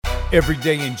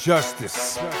Everyday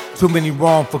injustice. Too many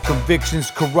wrongful convictions.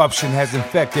 Corruption has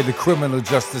infected the criminal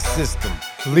justice system,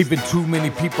 leaving too many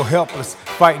people helpless,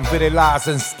 fighting for their lives.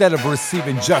 Instead of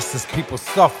receiving justice, people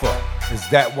suffer. Is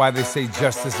that why they say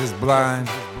justice is blind?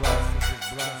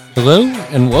 Hello,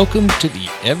 and welcome to the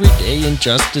Everyday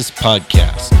Injustice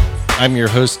Podcast. I'm your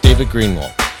host, David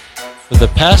Greenwald. For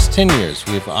the past 10 years,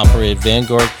 we have operated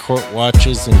Vanguard Court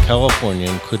Watches in California,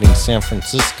 including San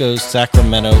Francisco,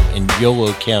 Sacramento, and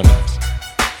Yolo counties.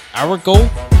 Our goal?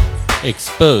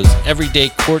 Expose everyday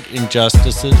court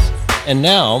injustices, and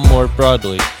now, more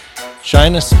broadly,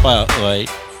 shine a spotlight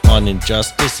on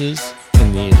injustices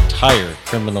in the entire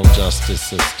criminal justice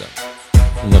system,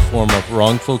 in the form of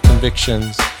wrongful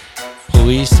convictions,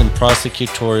 police and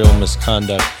prosecutorial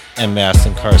misconduct, and mass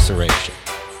incarceration.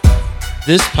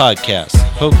 This podcast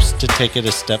hopes to take it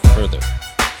a step further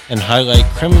and highlight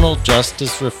criminal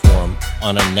justice reform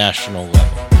on a national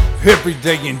level.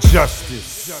 Everyday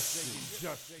injustice.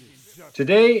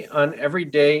 Today on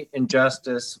Everyday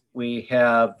Injustice, we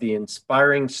have the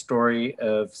inspiring story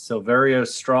of Silverio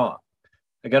Strong.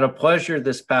 I got a pleasure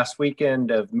this past weekend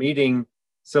of meeting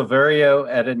Silverio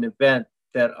at an event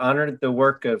that honored the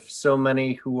work of so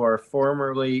many who are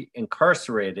formerly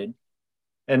incarcerated,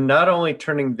 and not only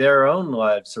turning their own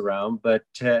lives around, but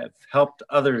have helped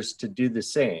others to do the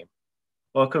same.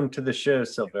 Welcome to the show,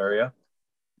 Silverio.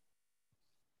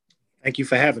 Thank you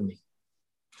for having me.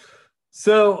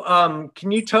 So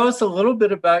can you tell us a little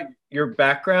bit about your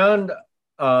background?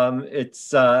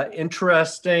 It's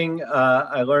interesting.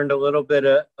 I learned a little bit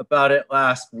about it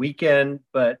last weekend,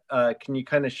 but can you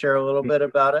kind of share a little bit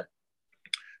about it?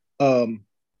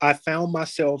 I found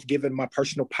myself giving my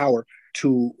personal power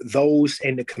to those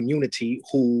in the community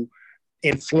who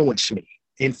influenced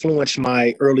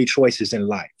my early choices in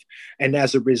life. And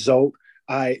as a result,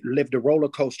 I lived a roller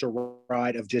coaster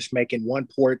ride of just making one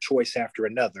poor choice after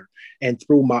another. And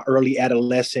through my early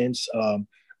adolescence,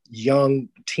 young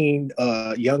teen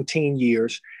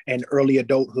years, and early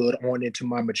adulthood on into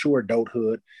my mature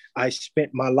adulthood, I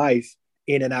spent my life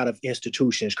in and out of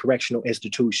institutions, correctional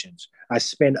institutions. I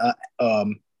spent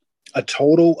a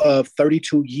total of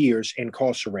 32 years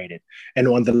incarcerated. And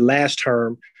on the last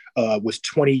term was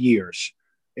 20 years.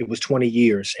 It was 20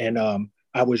 years. And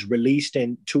I was released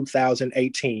in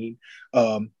 2018.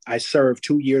 I served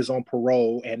 2 years on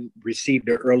parole and received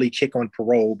an early kick on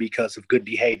parole because of good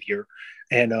behavior.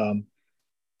 And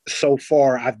so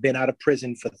far, I've been out of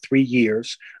prison for 3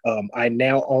 years. I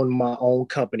now own my own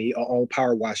company, our own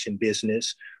power washing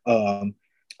business.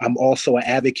 I'm also an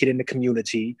advocate in the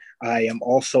community. I am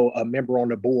also a member on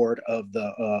the board of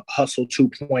the Hustle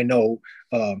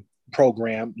 2.0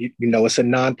 program. You know, it's a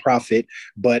nonprofit,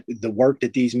 but the work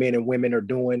that these men and women are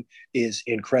doing is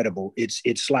incredible.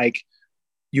 It's like,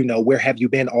 you know, where have you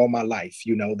been all my life?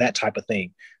 You know, that type of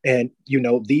thing. And, you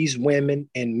know, these women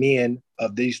and men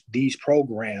of these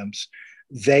programs,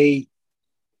 they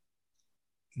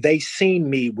seen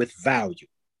me with value.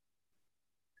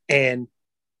 And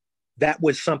that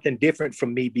was something different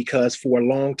from me because for a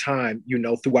long time, you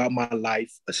know, throughout my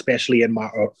life, especially in my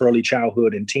early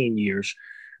childhood and teen years,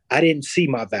 I didn't see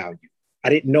my value. I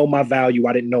didn't know my value.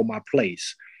 I didn't know my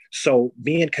place. So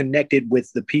being connected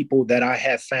with the people that I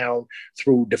have found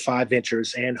through Defy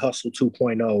Ventures and Hustle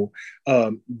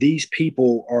 2.0, these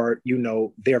people are, you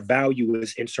know, their value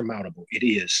is insurmountable. It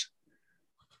is.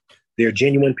 They're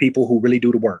genuine people who really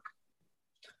do the work.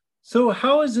 So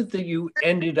how is it that you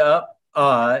ended up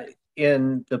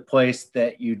in the place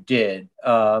that you did,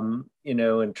 you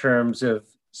know, in terms of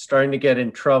starting to get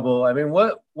in trouble? I mean,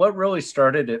 what really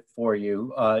started it for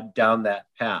you down that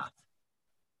path?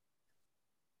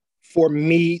 For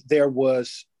me, there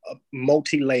was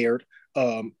multi-layered.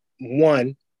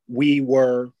 One, we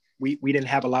didn't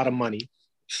have a lot of money,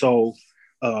 so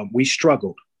we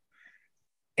struggled.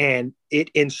 And it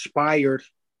inspired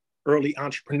early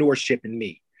entrepreneurship in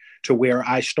me to where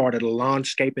I started a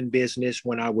landscaping business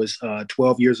when I was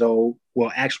 12 years old.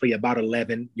 Well, actually about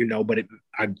 11, you know, but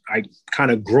I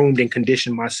kind of groomed and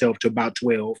conditioned myself to about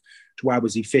 12 to where I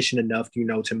was efficient enough, you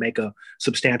know, to make a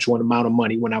substantial amount of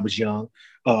money when I was young.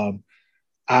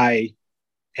 At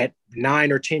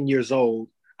 9 or 10 years old,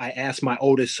 I asked my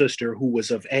oldest sister, who was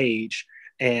of age,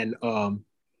 and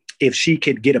if she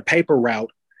could get a paper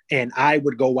route, and I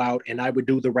would go out and I would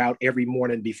do the route every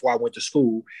morning before I went to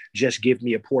school, just give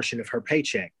me a portion of her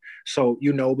paycheck. So,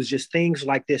 you know, it was just things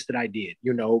like this that I did.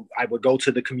 You know, I would go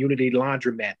to the community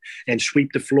laundromat and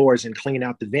sweep the floors and clean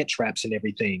out the vent traps and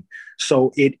everything.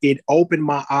 So it opened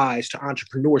my eyes to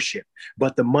entrepreneurship,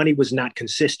 but the money was not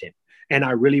consistent. And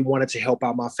I really wanted to help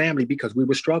out my family because we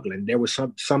were struggling. There was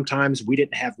sometimes we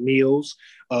didn't have meals.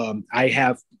 I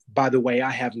have By the way,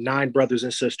 I have 9 brothers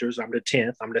and sisters. I'm the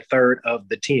 10th. I'm the third of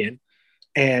the 10.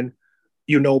 And,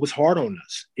 it was hard on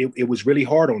us. It was really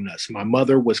hard on us. My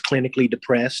mother was clinically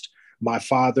depressed. My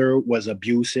father was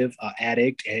abusive,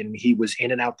 addict, and he was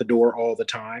in and out the door all the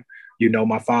time.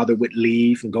 My father would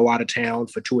leave and go out of town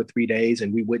for 2 or 3 days,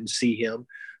 and we wouldn't see him.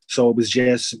 So it was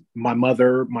just my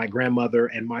mother, my grandmother,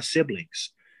 and my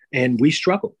siblings. And we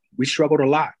struggled. We struggled a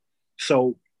lot.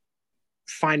 So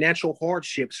financial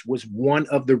hardships was one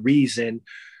of the reasons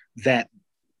that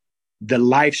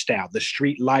the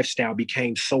street lifestyle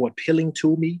became so appealing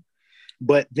to me.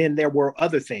 But then there were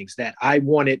other things that I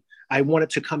wanted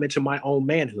to come into my own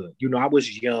manhood. I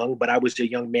was young, but I was a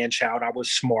young man child. I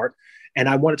was smart, and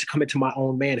I wanted to come into my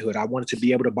own manhood. I wanted to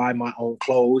be able to buy my own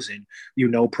clothes and,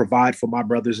 provide for my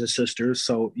brothers and sisters.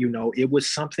 So, it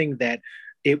was something that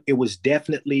it was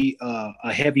definitely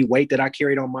a heavy weight that I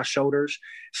carried on my shoulders.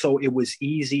 So it was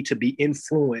easy to be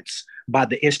influenced by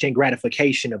the instant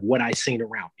gratification of what I seen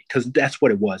around me, because that's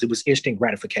what it was. It was instant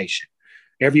gratification.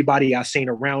 Everybody I seen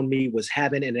around me was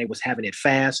having, and they was having it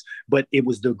fast, but it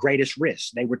was the greatest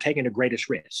risk. They were taking the greatest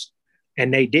risk,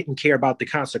 and they didn't care about the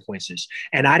consequences.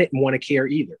 And I didn't want to care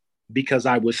either, because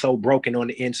I was so broken on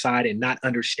the inside and not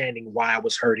understanding why I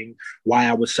was hurting, why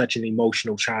I was such an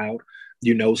emotional child,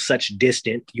 such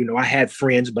distant. I had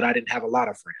friends, but I didn't have a lot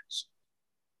of friends.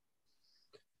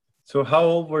 So how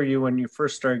old were you when you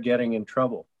first started getting in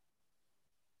trouble?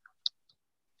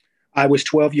 I was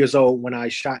 12 years old when I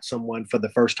shot someone for the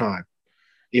first time.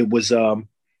 It was, for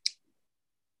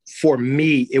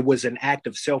me, it was an act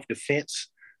of self-defense,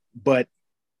 but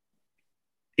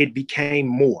it became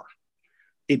more.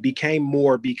 It became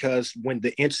more because when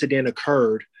the incident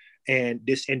occurred and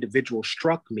this individual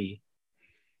struck me,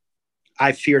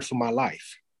 I feared for my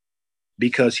life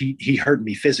because he hurt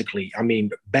me physically. I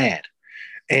mean, bad.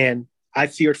 And I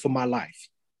feared for my life.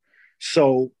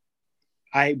 So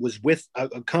I was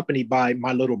accompanied by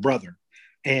my little brother.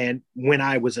 And when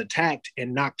I was attacked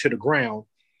and knocked to the ground,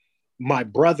 my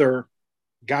brother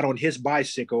got on his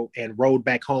bicycle and rode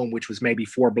back home, which was maybe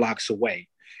 4 blocks away.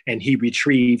 And he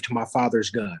retrieved my father's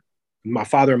gun. My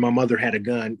father and my mother had a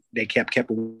gun. They kept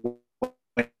away,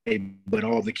 but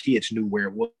all the kids knew where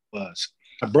it was.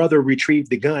 My brother retrieved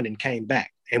the gun and came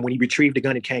back. And when he retrieved the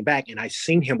gun and came back and I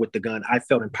seen him with the gun, I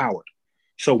felt empowered.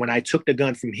 So when I took the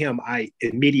gun from him, I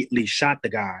immediately shot the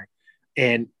guy.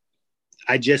 And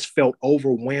I just felt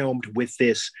overwhelmed with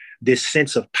this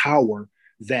sense of power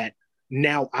that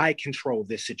now I control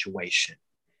this situation.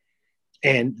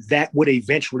 And that would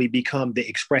eventually become the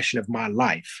expression of my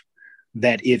life.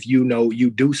 That if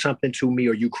you do something to me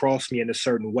or you cross me in a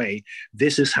certain way,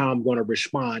 this is how I'm going to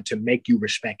respond to make you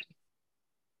respect me.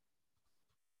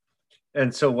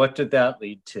 And so what did that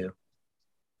lead to?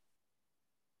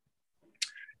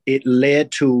 It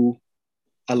led to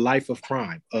a life of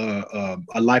crime, a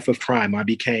life of crime. I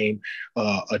became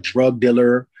a drug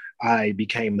dealer. I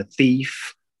became a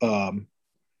thief. And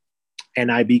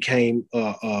I became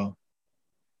a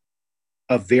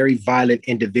very violent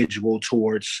individual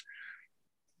towards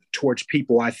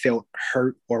people I felt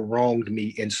hurt or wronged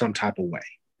me in some type of way.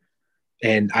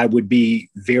 And I would be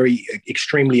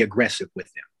extremely aggressive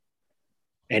with them.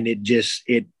 And it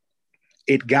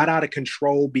got out of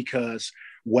control because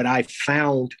what I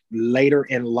found later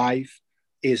in life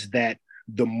is that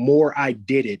the more I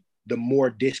did it, the more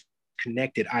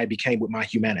disconnected I became with my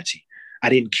humanity. I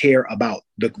didn't care about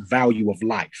the value of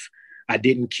life. I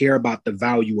didn't care about the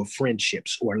value of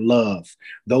friendships or love.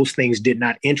 Those things did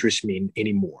not interest me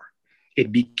anymore. It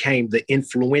became the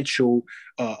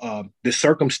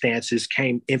circumstances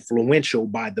came influential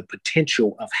by the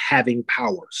potential of having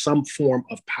power, some form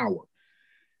of power,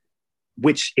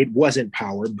 which it wasn't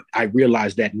power. But I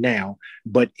realize that now,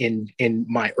 but in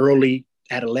my early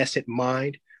adolescent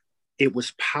mind, it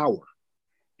was power.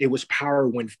 It was power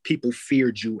when people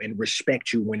feared you and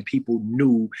respect you, when people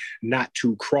knew not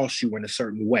to cross you in a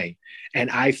certain way.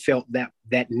 And I felt that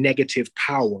negative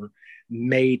power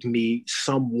made me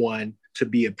someone to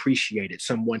be appreciated,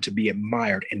 someone to be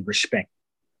admired and respected.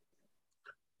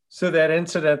 So that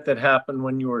incident that happened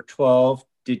when you were 12,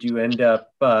 did you end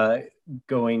up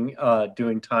doing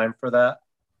time for that?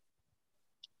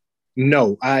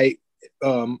 No,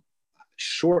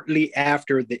 shortly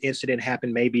after the incident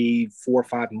happened, maybe 4 or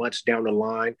 5 months down the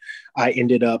line, I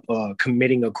ended up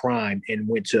committing a crime and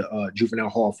went to juvenile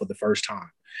hall for the first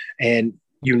time. And,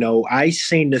 I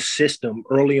seen the system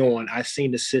early on. I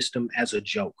seen the system as a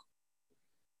joke.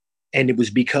 And it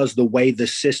was because the way the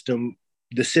system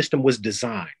was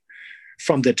designed.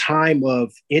 From the time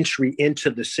of entry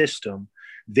into the system,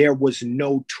 there was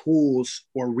no tools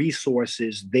or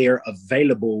resources there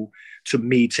available to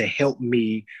me to help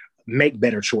me make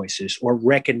better choices or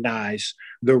recognize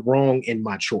the wrong in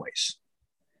my choice.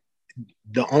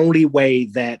 The only way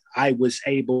that I was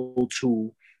able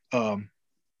to, I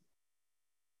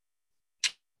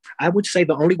would say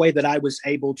the only way that I was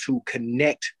able to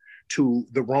connect to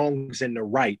the wrongs and the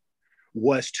right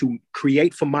was to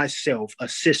create for myself a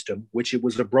system, which it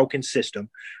was a broken system,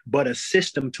 but a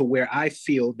system to where I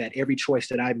feel that every choice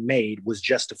that I made was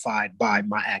justified by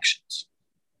my actions.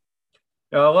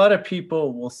 Now, a lot of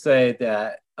people will say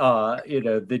that,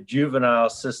 the juvenile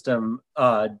system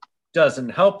doesn't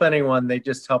help anyone. They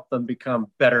just help them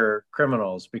become better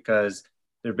criminals because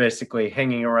they're basically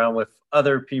hanging around with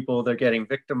other people. They're getting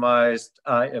victimized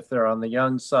if they're on the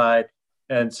young side.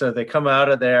 And so they come out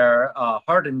of there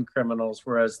hardened criminals,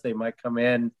 whereas they might come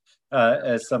in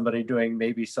as somebody doing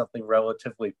maybe something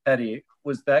relatively petty.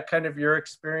 Was that kind of your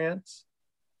experience?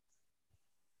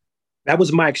 That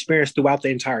was my experience throughout the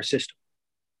entire system.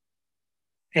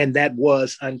 And that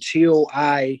was until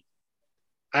I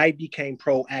became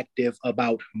proactive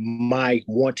about my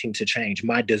wanting to change,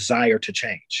 my desire to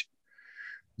change.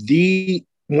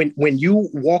 When you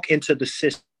walk into the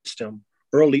system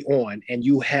early on and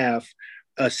you have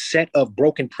a set of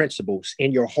broken principles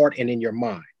in your heart and in your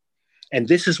mind, and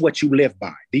this is what you live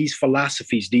by, these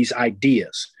philosophies, these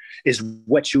ideas is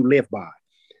what you live by,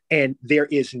 and there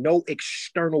is no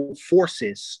external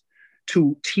forces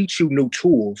to teach you new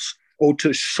tools or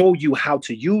to show you how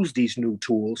to use these new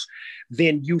tools,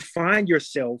 then you find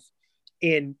yourself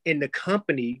in the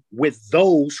company with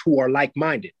those who are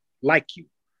like-minded, like you.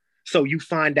 So you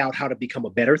find out how to become a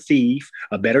better thief,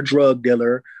 a better drug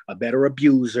dealer, a better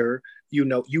abuser.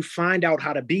 You find out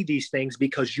how to be these things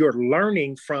because you're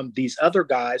learning from these other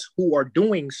guys who are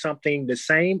doing something the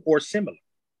same or similar.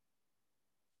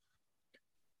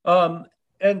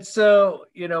 And so,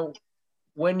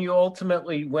 when you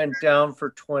ultimately went down for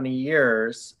 20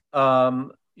 years,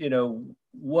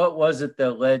 what was it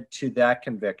that led to that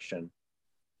conviction?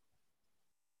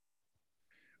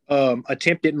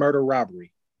 Attempted murder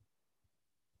robbery.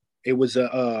 It was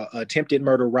a attempted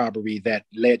murder robbery that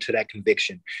led to that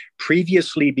conviction.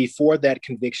 Previously, before that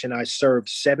conviction, I served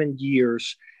 7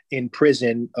 years in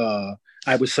prison.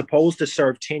 I was supposed to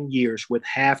serve 10 years with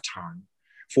half time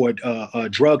for a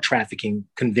drug trafficking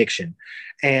conviction.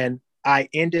 And I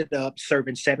ended up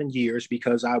serving 7 years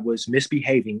because I was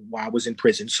misbehaving while I was in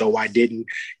prison. So I didn't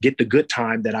get the good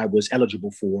time that I was eligible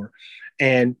for.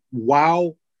 And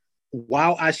while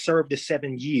I served the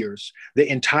 7 years, the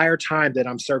entire time that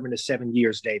I'm serving the 7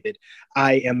 years, David,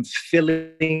 I am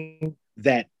feeling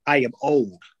that I am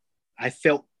owed. I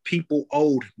felt people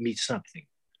owed me something.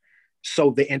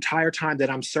 So the entire time that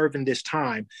I'm serving this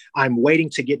time, I'm waiting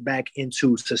to get back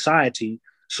into society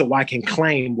so I can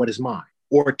claim what is mine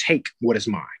or take what is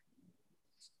mine.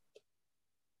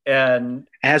 And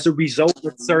as a result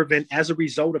of serving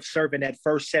that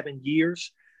first 7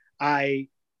 years, I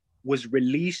was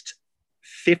released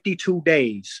 52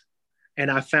 days and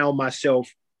I found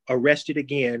myself arrested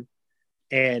again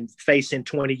and facing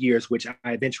 20 years, which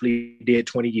I eventually did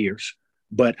 20 years.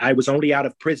 But I was only out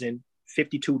of prison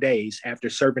 52 days after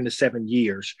serving the 7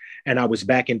 years, and I was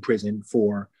back in prison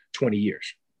for 20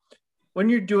 years. When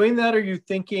you're doing that, are you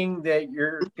thinking that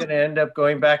you're going to end up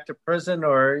going back to prison,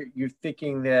 or are you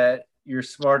thinking that you're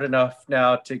smart enough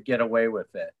now to get away with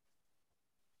it?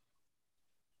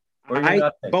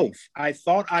 Both. I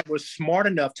thought I was smart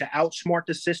enough to outsmart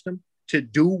the system, to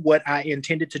do what I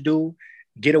intended to do,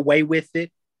 get away with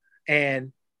it,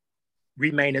 and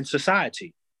remain in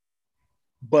society.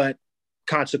 But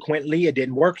consequently, it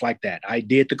didn't work like that. I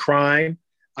did the crime.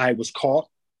 I was caught.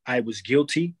 I was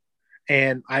guilty.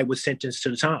 And I was sentenced to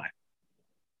the time.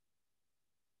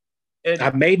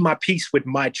 I made my peace with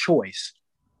my choice.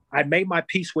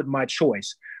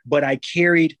 But I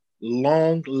carried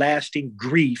long-lasting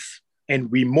grief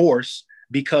and remorse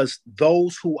because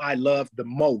those who I loved the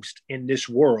most in this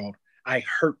world, I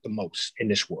hurt the most in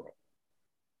this world.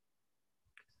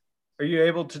 Are you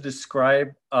able to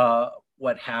describe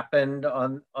what happened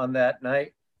on that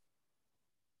night?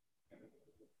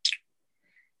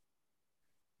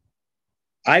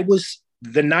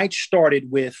 The night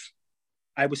started with,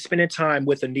 I was spending time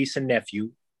with a niece and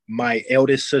nephew, my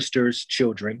eldest sister's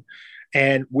children,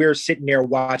 and we're sitting there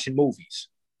watching movies.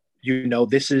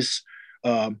 This is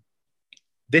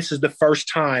the first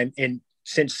time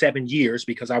since 7 years,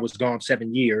 because I was gone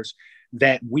 7 years,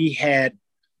 that we had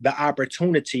the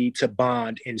opportunity to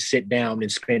bond and sit down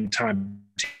and spend time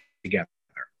together.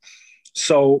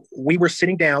 So we were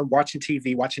sitting down watching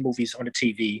TV, watching movies on the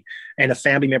TV, and a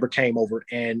family member came over,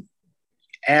 and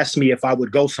asked me if I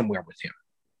would go somewhere with him.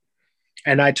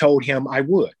 And I told him I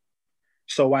would.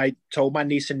 So I told my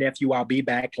niece and nephew, I'll be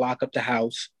back, lock up the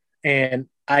house. And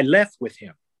I left with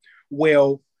him.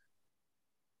 Well,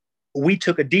 we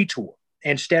took a detour.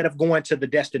 Instead of going to the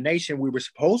destination we were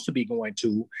supposed to be going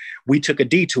to, we took a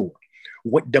detour.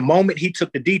 The moment he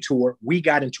took the detour, we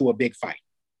got into a big fight.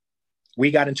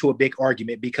 We got into a big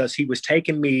argument because he was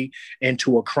taking me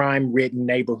into a crime-ridden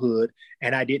neighborhood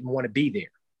and I didn't want to be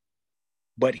there.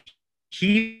 But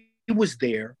he was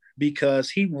there because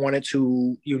he wanted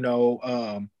to,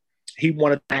 he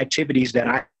wanted activities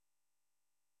that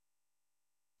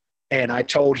and I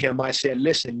told him, I said,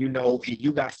 listen,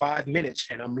 you got 5 minutes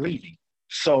and I'm leaving.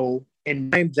 So in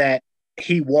the time that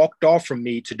he walked off from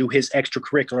me to do his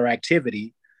extracurricular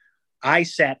activity, I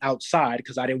sat outside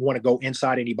because I didn't want to go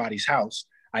inside anybody's house.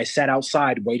 I sat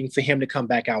outside waiting for him to come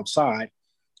back outside.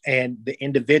 And the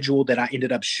individual that I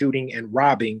ended up shooting and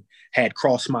robbing had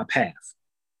crossed my path.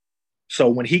 So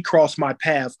when he crossed my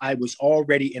path, I was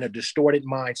already in a distorted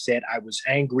mindset. I was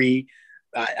angry.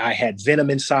 I had venom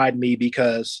inside me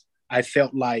because I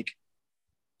felt like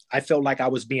I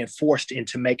was being forced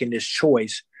into making this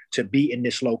choice to be in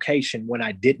this location when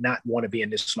I did not want to be in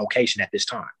this location at this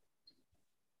time.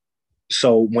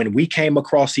 So when we came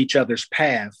across each other's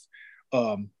path,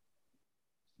 the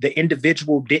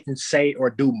individual didn't say or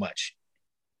do much.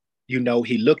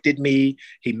 He looked at me,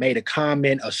 he made a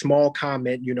comment, a small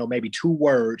comment, maybe 2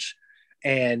 words,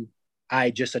 and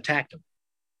I just attacked him.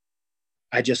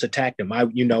 I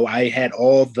had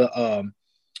all the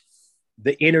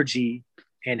energy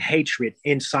and hatred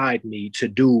inside me to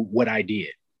do what I did.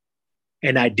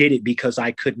 And I did it because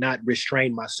I could not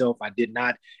restrain myself. I did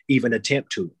not even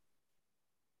attempt to.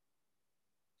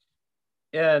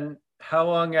 And how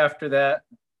long after that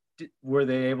were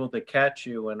they able to catch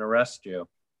you and arrest you?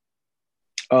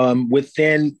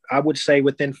 Within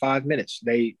 5 minutes.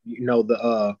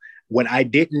 What I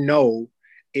didn't know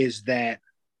is that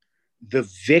the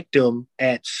victim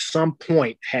at some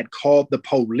point had called the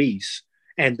police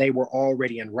and they were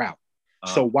already en route.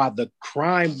 So while the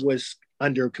crime was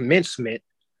under commencement,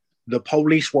 the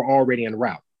police were already en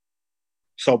route.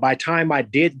 So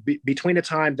between the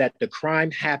time that the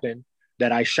crime happened,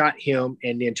 that I shot him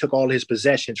and then took all his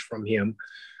possessions from him,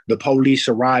 the police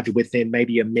arrived within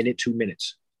maybe a minute, 2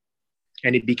 minutes.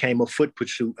 And it became a foot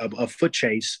pursuit, a foot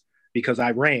chase, because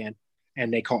I ran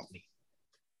and they caught me.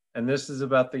 And this is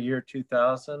about the year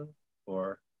 2000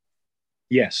 or?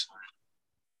 Yes.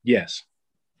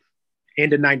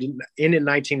 End in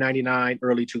 1999,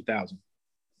 early 2000.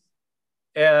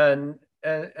 And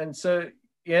so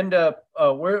you end up,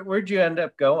 where'd you end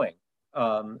up going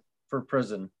for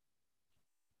prison?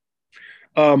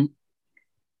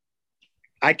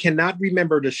 I cannot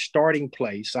remember the starting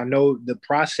place. I know the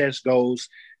process goes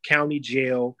county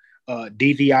jail,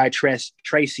 DVI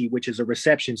Tracy, which is a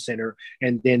reception center,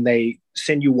 and then they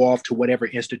send you off to whatever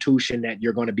institution that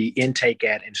you're going to be intake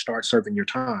at and start serving your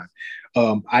time.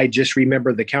 I just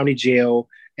remember the county jail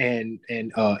and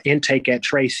intake at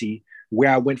Tracy. Where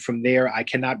I went from there, I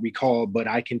cannot recall, but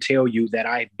I can tell you that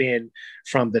I've been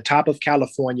from the top of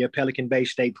California, Pelican Bay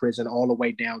State Prison, all the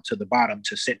way down to the bottom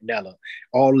to Centinela,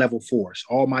 all level 4s.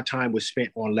 All my time was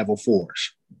spent on level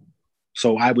 4s.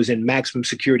 So I was in maximum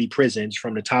security prisons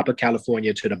from the top of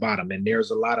California to the bottom, and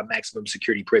there's a lot of maximum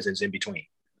security prisons in between.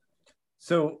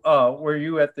 So were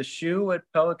you at the SHU at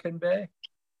Pelican Bay?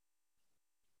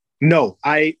 No,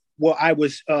 I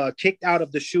was kicked out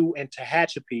of the SHU in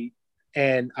Tehachapi,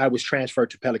 and I was transferred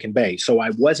to Pelican Bay. So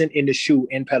I wasn't in the SHU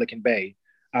in Pelican Bay.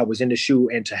 I was in the SHU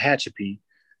in Tehachapi.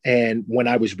 And when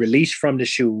I was released from the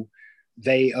SHU,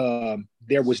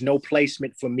 there was no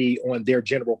placement for me on their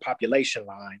general population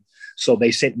line. So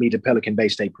they sent me to Pelican Bay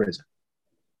State Prison.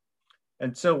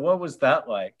 And so what was that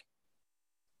like?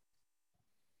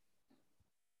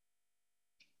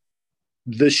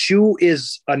 The SHU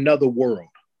is another world.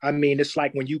 I mean, it's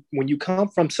like when you come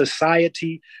from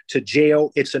society to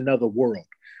jail, it's another world.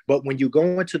 But when you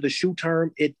go into the SHU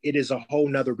term, it is a whole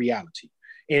nother reality.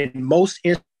 In most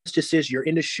instances, you're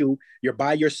in the SHU, you're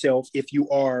by yourself. If you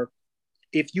are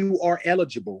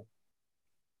eligible,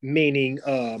 meaning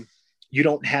you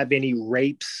don't have any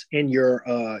rapes in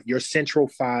your central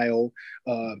file,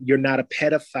 you're not a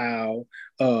pedophile,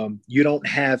 you don't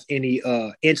have any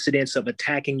incidents of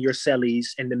attacking your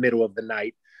cellies in the middle of the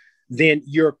night, then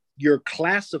you're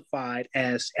classified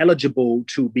as eligible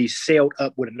to be sailed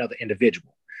up with another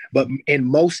individual. But in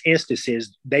most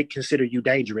instances, they consider you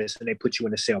dangerous and they put you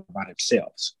in a cell by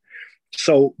themselves.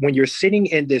 So when you're sitting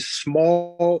in this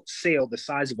small cell the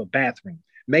size of a bathroom,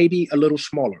 maybe a little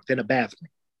smaller than a bathroom,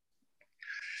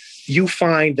 you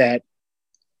find that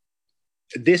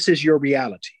This is your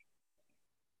reality.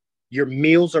 Your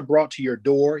meals are brought to your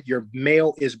door. Your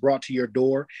mail is brought to your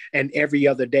door. And every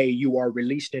other day you are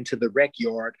released into the rec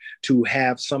yard to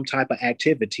have some type of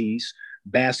activities,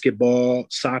 basketball,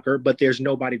 soccer, but there's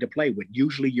nobody to play with.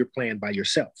 Usually you're playing by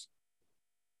yourself.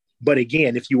 But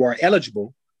again, if you are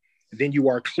eligible, then you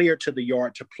are clear to the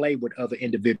yard to play with other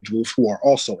individuals who are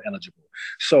also eligible.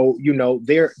 So,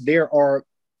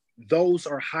 those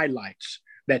are highlights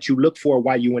that you look for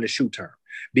while you're in a shoe term,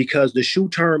 because the shoe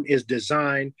term is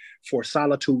designed for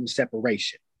solitude and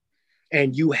separation.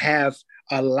 And you have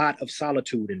a lot of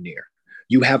solitude in there.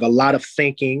 You have a lot of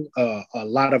thinking, a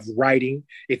lot of writing.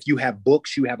 If you have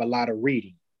books, you have a lot of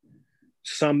reading.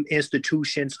 Some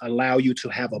institutions allow you to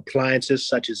have appliances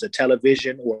such as a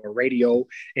television or a radio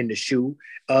in the shoe.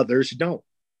 Others don't.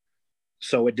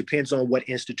 So it depends on what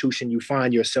institution you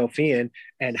find yourself in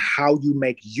and how you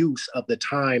make use of the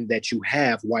time that you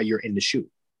have while you're in the shoe.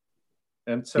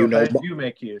 And so how did you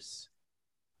make use?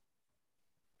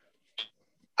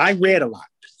 I read a lot.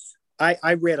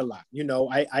 I read a lot.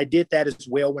 I did that as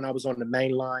well when I was on the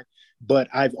main line, but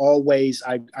I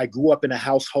grew up in a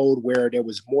household where there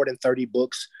was more than 30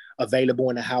 books available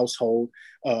in the household.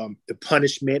 The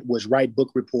punishment was write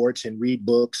book reports and read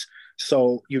books.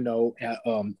 So,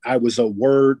 I was a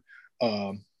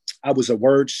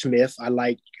wordsmith. I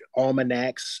like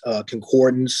almanacs,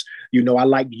 concordance. I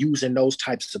like using those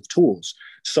types of tools.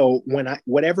 So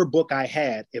whatever book I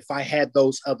had, if I had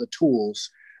those other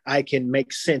tools, I can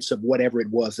make sense of whatever it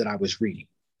was that I was reading.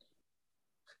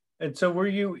 And so were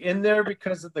you in there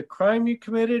because of the crime you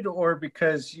committed or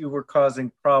because you were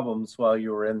causing problems while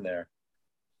you were in there?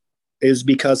 It was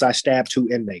because I stabbed 2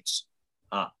 inmates.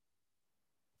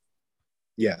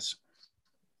 Yes.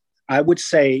 I would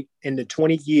say in the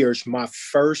 20 years, my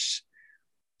first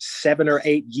 7 or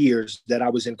 8 years that I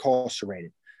was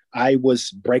incarcerated, I was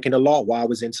breaking the law while I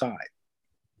was inside.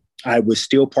 I was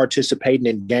still participating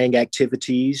in gang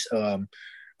activities.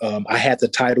 I had the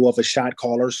title of a shot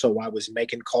caller, so I was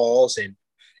making calls. And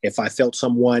if I felt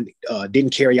someone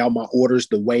didn't carry out my orders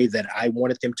the way that I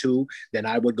wanted them to, then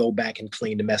I would go back and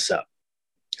clean the mess up.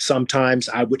 Sometimes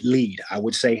I would lead. I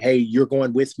would say, hey, you're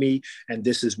going with me, and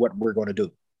this is what we're going to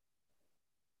do.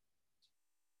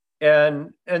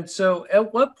 And so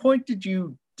at what point did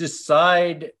you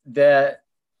decide that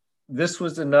this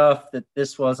was enough, that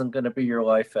this wasn't going to be your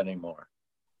life anymore?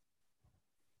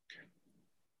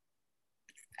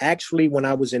 Actually, when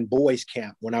I was in boys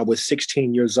camp, when I was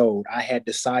 16 years old, I had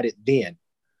decided then,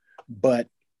 but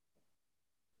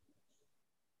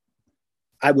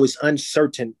I was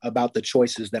uncertain about the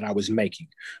choices that I was making.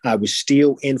 I was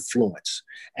still influenced.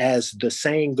 As the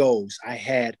saying goes, I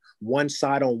had one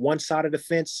side on one side of the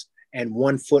fence and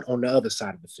one foot on the other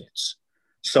side of the fence.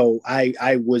 So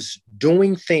I was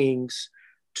doing things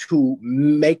to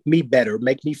make me better,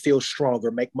 make me feel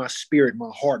stronger, make my spirit, my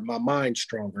heart, my mind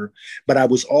stronger. But I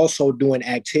was also doing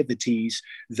activities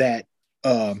that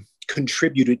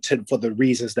contributed for the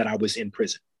reasons that I was in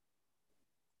prison.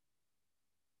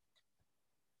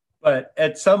 But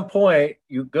at some point,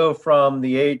 you go from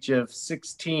the age of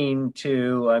 16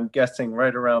 to, I'm guessing,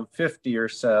 right around 50 or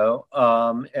so,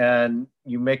 and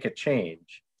you make a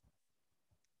change.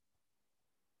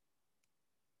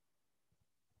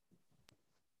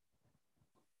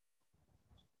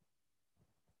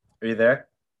 Are you there?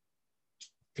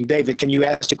 David, can you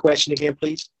ask the question again,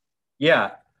 please?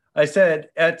 Yeah. I said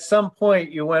at some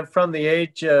point you went from the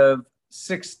age of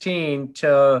 16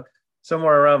 to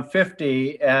somewhere around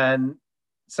 50, and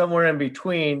somewhere in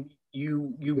between,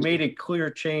 you made a clear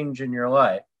change in your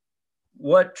life.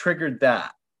 What triggered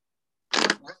that?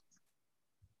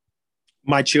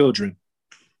 My children.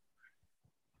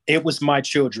 It was my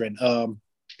children.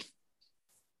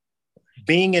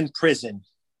 Being in prison,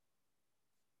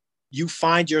 you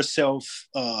find yourself,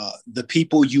 the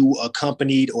people you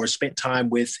accompanied or spent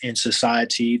time with in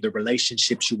society, the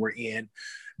relationships you were in,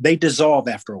 they dissolve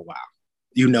after a while.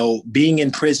 Being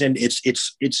in prison,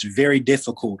 it's very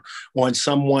difficult on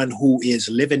someone who is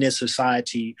living in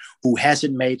society, who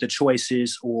hasn't made the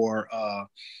choices or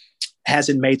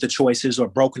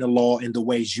broken the law in the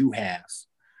ways you have.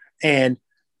 And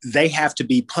they have to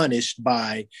be punished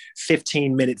by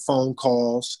 15-minute phone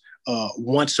calls,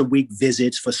 once a week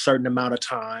visits for a certain amount of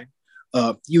time.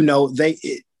 That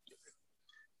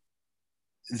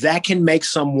can make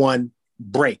someone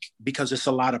break because it's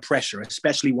a lot of pressure,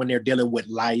 especially when they're dealing with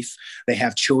life. They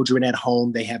have children at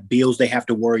home. They have bills they have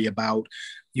to worry about.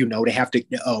 They have to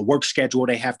work schedule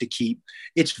they have to keep.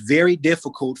 It's very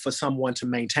difficult for someone to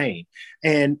maintain.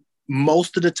 And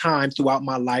most of the time throughout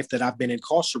my life that I've been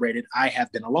incarcerated, I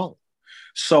have been alone.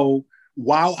 So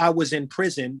while I was in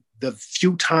prison, the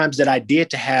few times that I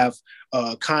did to have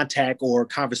contact or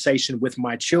conversation with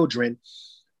my children,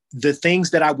 the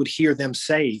things that I would hear them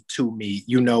say to me,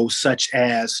 such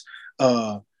as,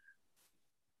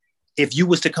 if you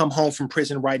was to come home from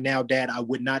prison right now, Dad, I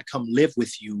would not come live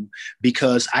with you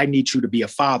because I need you to be a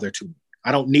father to me.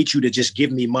 I don't need you to just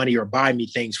give me money or buy me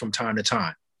things from time to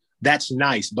time. That's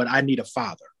nice, but I need a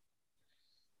father.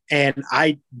 And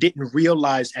I didn't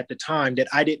realize at the time that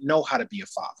I didn't know how to be a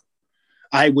father.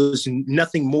 I was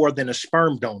nothing more than a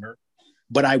sperm donor,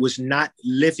 but I was not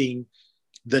living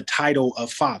the title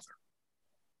of father.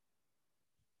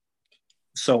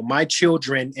 So my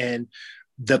children and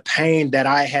the pain that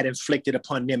I had inflicted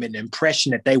upon them and the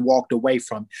impression that they walked away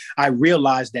from, I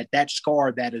realized that that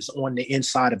scar that is on the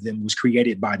inside of them was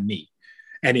created by me,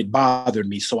 and it bothered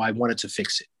me. So I wanted to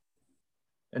fix it.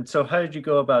 And so how did you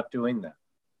go about doing that?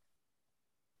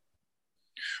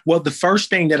 Well, the first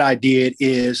thing that I did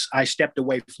is I stepped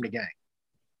away from the gang.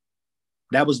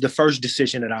 That was the first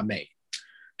decision that I made.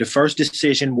 The first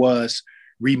decision was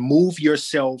remove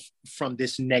yourself from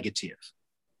this negative.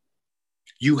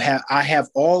 I have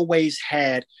always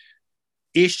had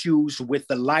issues with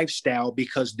the lifestyle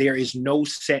because there is no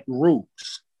set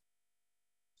rules.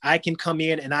 I can come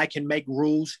in and I can make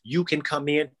rules. You can come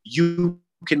in, you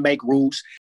can make rules.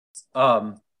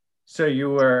 So you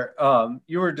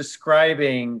were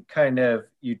describing kind of,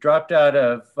 you dropped out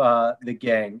of the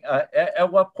gang.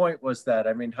 At what point was that?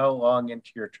 I mean, how long into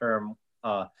your term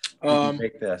did you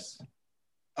make this?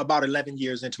 About 11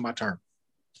 years into my term.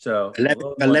 So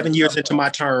 11 years into my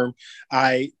term,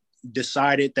 I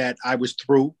decided that I was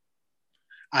through.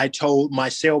 I told my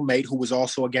cellmate, who was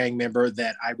also a gang member,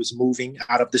 that I was moving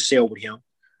out of the cell with him,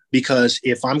 because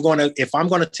if I'm going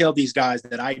to tell these guys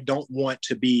that I don't want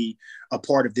to be a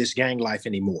part of this gang life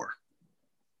anymore,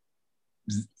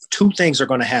 two things are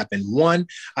going to happen. One,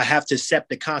 I have to accept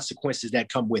the consequences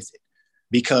that come with it,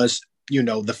 because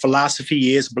the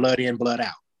philosophy is blood in, blood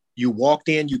out. You walked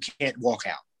in, you can't walk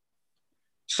out.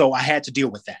 So I had to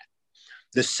deal with that.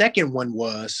 The second one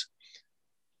was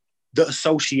the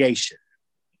association.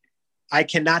 I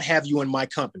cannot have you in my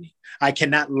company. I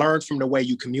cannot learn from the way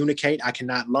you communicate. I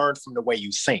cannot learn from the way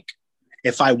you think.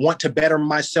 If I want to better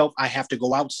myself, I have to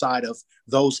go outside of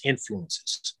those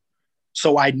influences.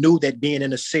 So I knew that being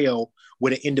in a cell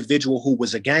with an individual who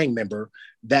was a gang member,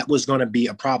 that was going to be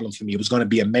a problem for me. It was going to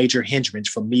be a major hindrance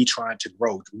for me trying to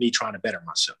grow, me trying to better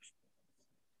myself.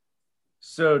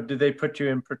 So did they put you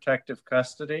in protective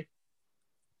custody?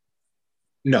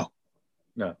 No.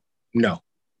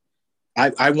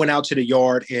 I went out to the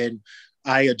yard and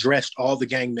I addressed all the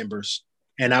gang members,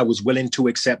 and I was willing to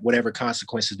accept whatever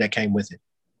consequences that came with it.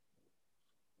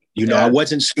 I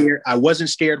wasn't scared. I wasn't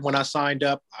scared when I signed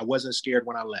up. I wasn't scared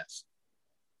when I left.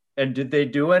 And did they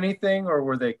do anything, or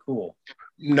were they cool?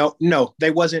 No,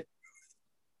 they wasn't.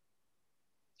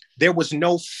 There was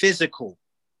no physical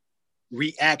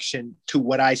reaction to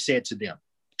what I said to them,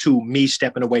 to me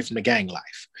stepping away from the gang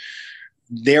life.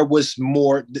 There was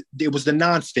more, it was the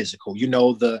non-physical,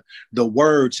 the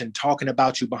words and talking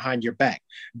about you behind your back.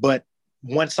 But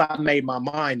once I made my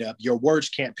mind up, your words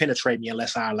can't penetrate me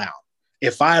unless I allow.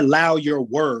 If I allow your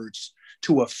words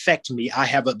to affect me, I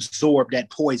have absorbed that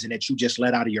poison that you just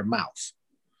let out of your mouth.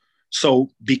 So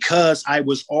because I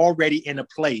was already in a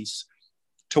place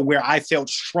to where I felt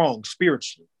strong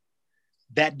spiritually,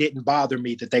 that didn't bother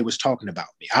me that they was talking about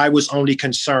me. I was only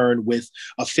concerned with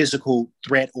a physical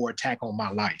threat or attack on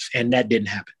my life, and that didn't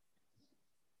happen.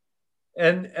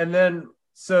 And then,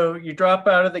 so you drop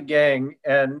out of the gang,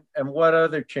 and what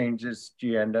other changes do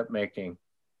you end up making?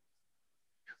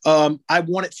 I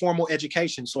wanted formal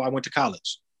education, so I went to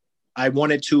college. I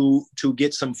wanted to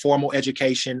get some formal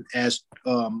education as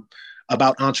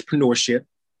about entrepreneurship,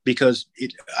 because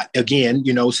again,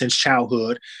 since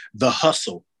childhood, the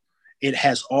hustle, it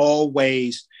has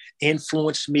always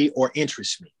influenced me or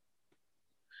interested me.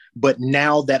 But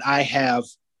now that I have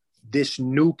this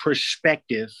new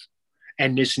perspective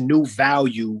and this new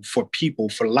value for people,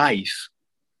 for life,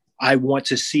 I want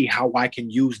to see how I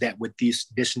can use that with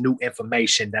this new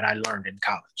information that I learned in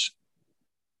college.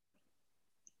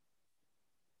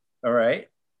 All right.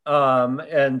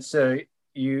 And so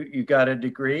you got a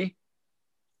degree?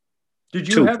 Did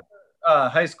you have a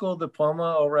high school diploma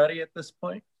already at this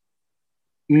point?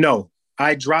 No,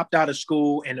 I dropped out of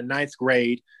school in the 9th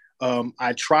grade.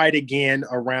 I tried again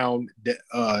around the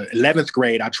 11th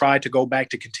grade. I tried to go back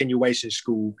to continuation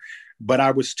school, but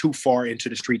I was too far into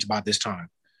the streets by this time.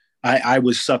 I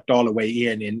was sucked all the way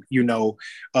in, and,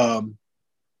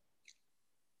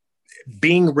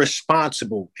 being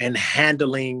responsible and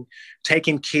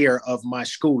taking care of my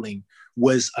schooling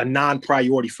was a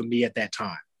non-priority for me at that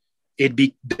time.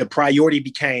 The priority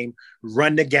became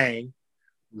run the gang,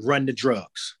 run the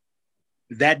drugs.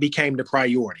 That became the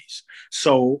priorities.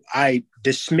 So I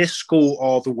dismissed school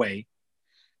all the way,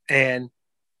 and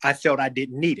I felt I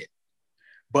didn't need it.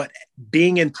 But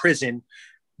being in prison,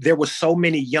 there were so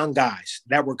many young guys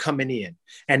that were coming in,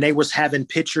 and they was having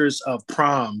pictures of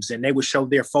proms, and they would show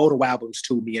their photo albums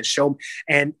to me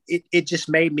and it just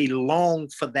made me long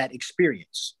for that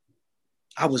experience.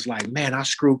 I was like, man, I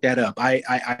screwed that up. I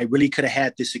really could have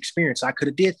had this experience. I could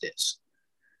have did this.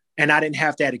 And I didn't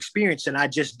have that experience, and I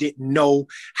just didn't know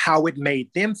how it made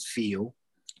them feel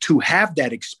to have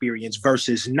that experience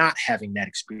versus not having that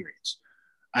experience.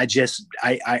 I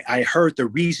heard the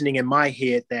reasoning in my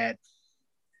head that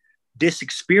this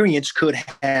experience could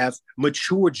have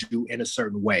matured you in a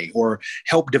certain way or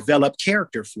help develop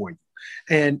character for you.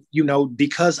 And,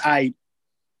 because I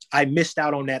missed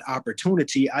out on that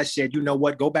opportunity, I said, you know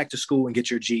what, go back to school and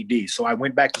get your GED. So I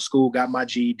went back to school, got my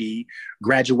GED,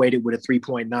 graduated with a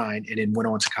 3.9, and then went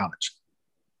on to college.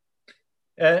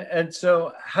 And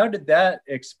so how did that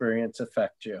experience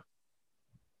affect you?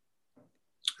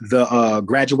 The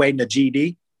graduating a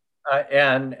GED?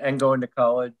 And going to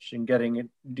college and getting a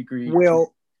degree?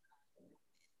 Well,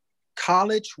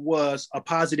 college was a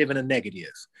positive and a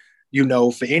negative.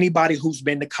 For anybody who's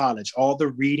been to college, all the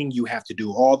reading you have to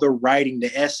do, all the writing,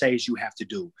 the essays you have to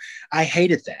do. I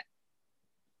hated that.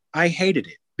 I hated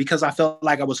it because I felt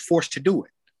like I was forced to do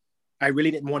it. I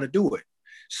really didn't want to do it.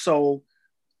 So,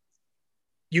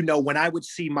 when I would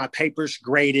see my papers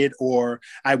graded, or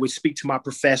I would speak to my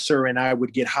professor and I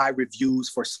would get high reviews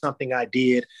for something I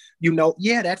did,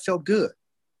 that felt good.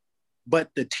 But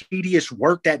the tedious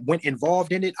work that went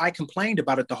involved in it, I complained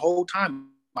about it the whole time.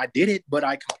 I did it, but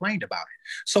I complained about it.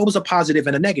 So it was a positive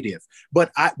and a negative.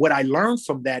 But what I learned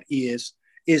from that is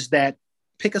that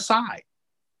pick a side.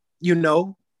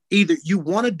 Either you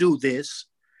want to do this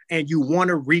and you want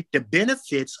to reap the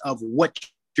benefits of what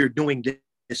you're doing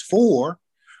this for,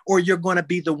 or you're going to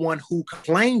be the one who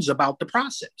complains about the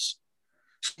process.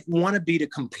 If you want to be the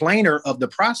complainer of the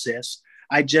process,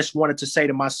 I just wanted to say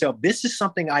to myself, this is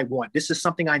something I want. This is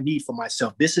something I need for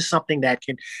myself. This is something that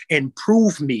can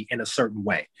improve me in a certain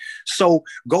way. So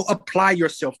go apply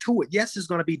yourself to it. Yes, it's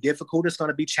going to be difficult. It's going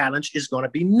to be challenged. It's going to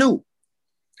be new.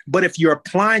 But if you're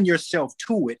applying yourself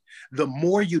to it, the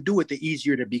more you do it, the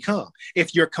easier to become.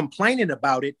 If you're complaining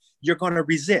about it, you're going to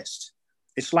resist.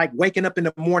 It's like waking up in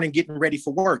the morning, getting ready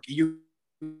for work, because you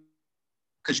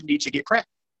need to get prepped.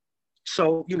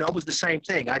 So, it was the same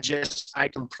thing. I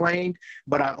complained,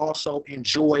 but I also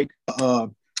enjoyed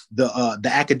the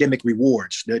academic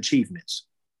rewards, the achievements.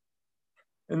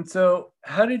 And so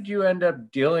how did you end up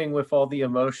dealing with all the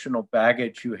emotional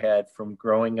baggage you had from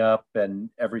growing up and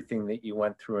everything that you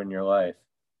went through in your life?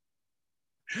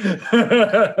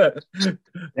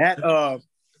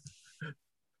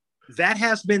 That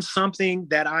has been something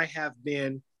that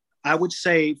I would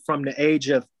say from the age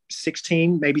of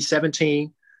 16, maybe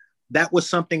 17, that was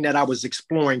something that I was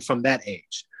exploring from that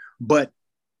age. But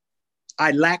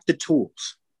I lacked the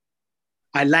tools.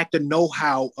 I lacked the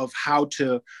know-how of how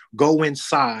to go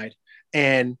inside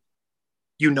and,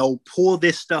 pull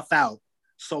this stuff out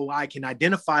so I can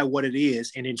identify what it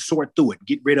is and then sort through it,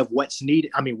 get rid of what's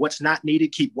needed. What's not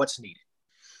needed, keep what's needed.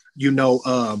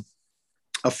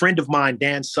 A friend of mine,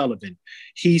 Dan Sullivan,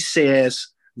 he says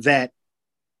that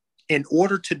in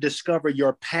order to discover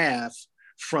your path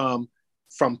from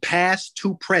past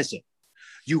to present,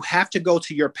 you have to go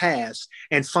to your past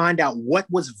and find out what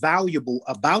was valuable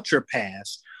about your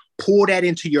past, pull that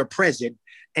into your present,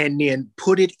 and then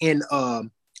put it in a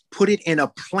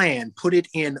plan, put it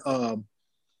in a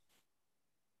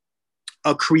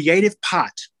creative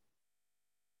pot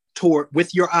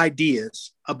with your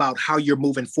ideas about how you're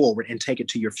moving forward and take it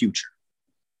to your future.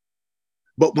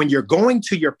 But when you're going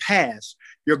to your past,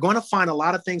 you're going to find a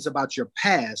lot of things about your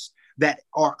past that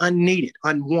are unneeded,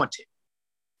 unwanted.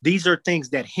 These are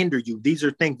things that hinder you. These are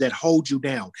things that hold you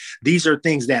down. These are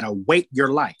things that await your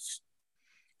life.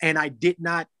 And I did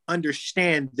not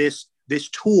understand this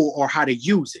tool or how to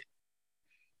use it.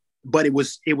 But it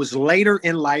was later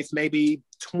in life, maybe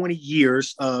 20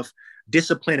 years of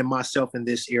disciplining myself in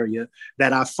this area,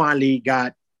 that I finally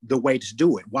got the way to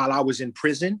do it. While I was in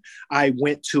prison, I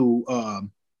went to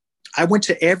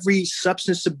every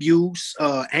substance abuse,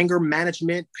 anger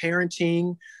management,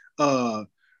 parenting,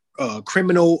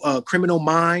 criminal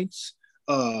minds.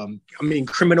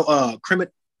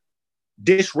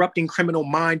 Disrupting criminal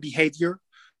mind behavior.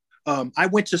 I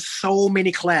went to so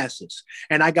many classes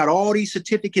and I got all these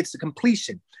certificates of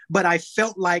completion, but I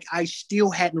felt like I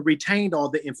still hadn't retained all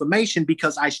the information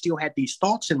because I still had these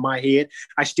thoughts in my head.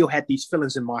 I still had these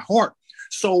feelings in my heart.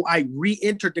 So I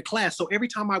re-entered the class. So every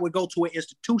time I would go to an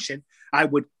institution, I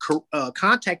would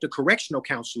contact a correctional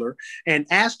counselor and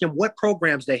ask them what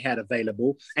programs they had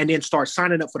available, and then start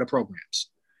signing up for the programs.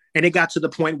 And it got to the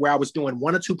point where I was doing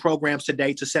 1 or 2 programs a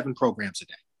day to 7 programs a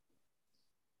day.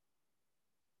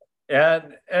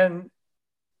 And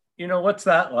you know, what's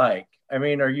that like? I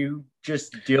mean, are you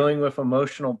just dealing with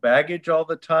emotional baggage all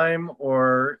the time,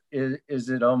 or is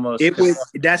it almost?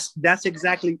 That's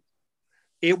exactly.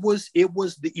 It was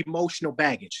the emotional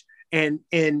baggage, and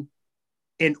in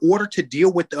order to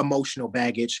deal with the emotional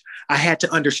baggage, I had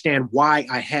to understand why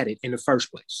I had it in the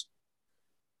first place.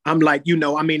 I'm like,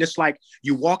 it's like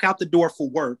you walk out the door for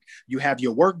work, you have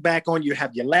your work bag on, you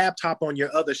have your laptop on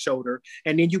your other shoulder,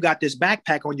 and then you got this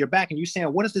backpack on your back, and you're saying,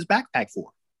 what is this backpack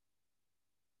for?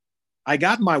 I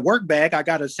got my work bag, I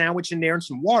got a sandwich in there and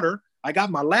some water, I got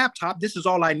my laptop, this is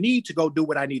all I need to go do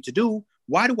what I need to do.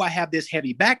 Why do I have this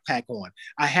heavy backpack on?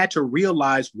 I had to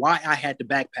realize why I had the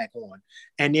backpack on,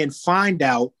 and then find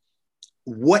out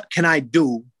what can I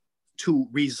do to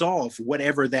resolve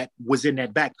whatever that was in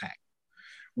that backpack.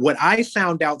 What I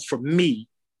found out for me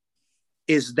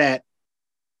is that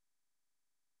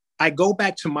I go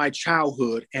back to my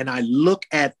childhood and I look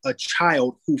at a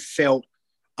child who felt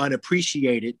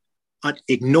unappreciated,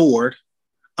 ignored,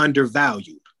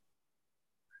 undervalued.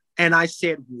 And I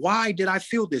said, why did I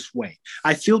feel this way?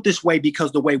 I feel this way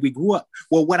because the way we grew up.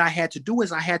 Well, what I had to do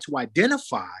is I had to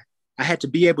identify, I had to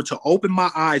be able to open my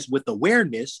eyes with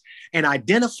awareness and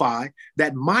identify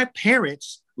that my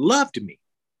parents loved me.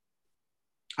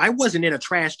 I wasn't in a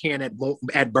trash can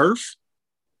at birth.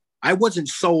 I wasn't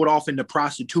sold off into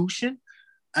prostitution.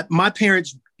 My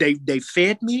parents, they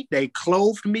fed me, they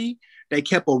clothed me, they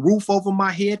kept a roof over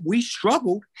my head. We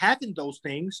struggled having those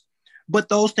things, but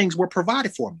those things were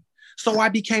provided for me. So I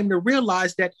became to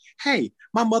realize that, hey,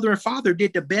 my mother and father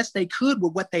did the best they could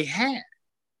with what they had.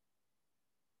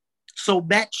 So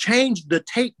that changed the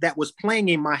tape that was playing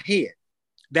in my head,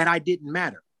 that I didn't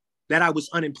matter, that I was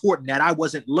unimportant, that I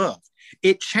wasn't loved.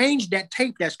 It changed that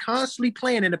tape that's constantly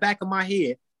playing in the back of my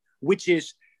head, which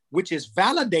is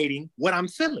validating what I'm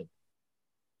feeling.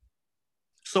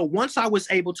 So once I was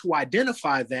able to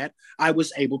identify that, I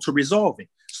was able to resolve it.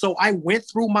 So I went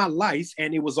through my life,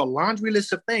 and it was a laundry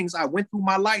list of things. I went through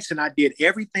my life and I did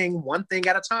everything one thing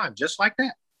at a time, just like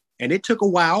that. And it took a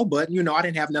while, but I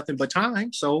didn't have nothing but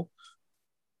time. So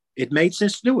it made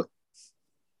sense to do it.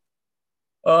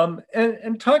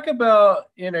 And talk about,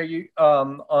 you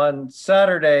on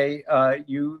Saturday,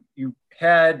 you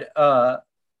had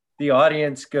the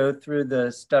audience go through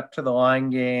the Step to the Line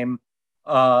game.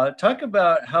 Talk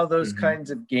about how those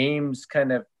kinds of games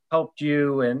kind of helped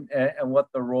you and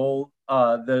what the role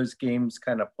those games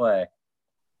kind of play.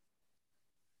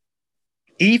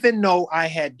 Even though I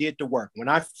had did the work, when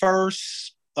I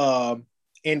first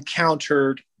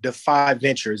encountered Defy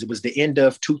Ventures, it was the end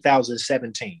of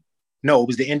 2017. No, it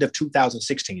was the end of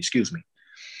 2016, excuse me.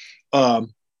 I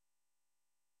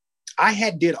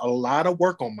had did a lot of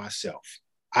work on myself.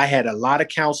 I had a lot of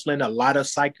counseling, a lot of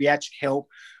psychiatric help,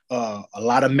 a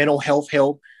lot of mental health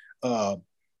help.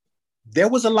 There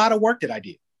was a lot of work that I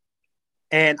did,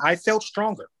 and I felt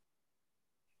stronger.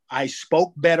 I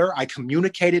spoke better. I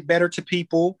communicated better to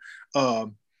people.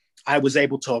 I was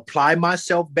able to apply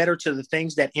myself better to the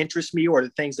things that interest me or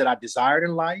the things that I desired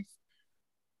in life.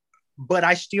 But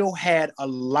I still had a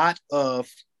lot of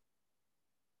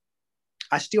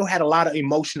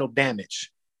emotional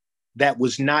damage that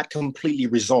was not completely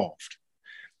resolved.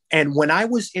 And when I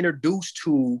was introduced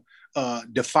to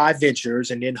Defy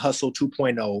Ventures and then Hustle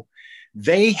 2.0,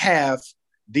 they have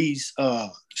these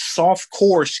soft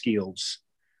core skills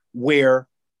where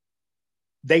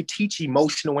they teach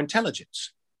emotional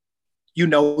intelligence. You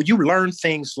learn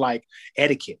things like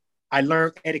etiquette. I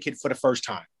learned etiquette for the first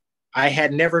time. I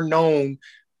had never known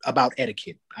about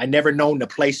etiquette. I never known the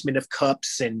placement of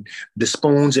cups and the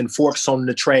spoons and forks on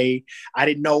the tray. I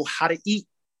didn't know how to eat.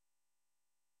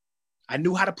 I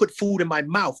knew how to put food in my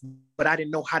mouth, but I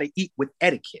didn't know how to eat with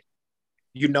etiquette.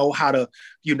 You know how to,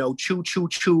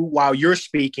 chew while you're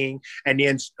speaking, and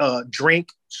then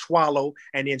drink, swallow,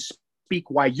 and then speak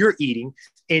while you're eating.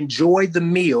 Enjoy the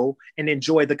meal and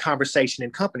enjoy the conversation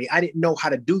and company. I didn't know how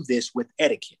to do this with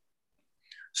etiquette.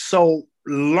 So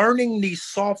learning these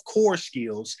soft core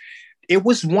skills, it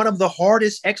was one of the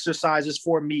hardest exercises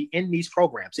for me in these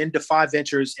programs, in Defy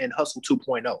Ventures and Hustle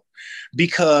 2.0.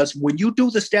 Because when you do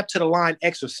the Step to the Line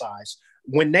exercise,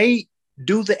 when they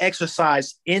do the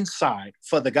exercise inside,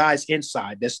 for the guys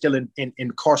inside that's still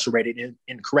incarcerated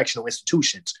in correctional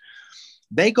institutions,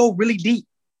 they go really deep.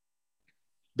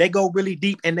 They go really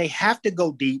deep, and they have to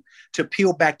go deep to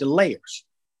peel back the layers.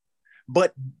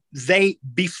 But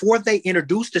before they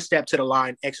introduce the step to the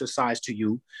line exercise to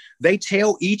you, they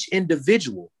tell each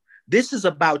individual, this is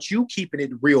about you keeping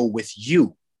it real with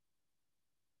you.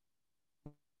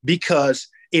 Because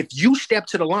if you step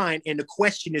to the line and the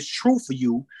question is true for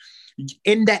you,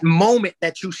 in that moment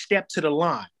that you step to the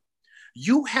line,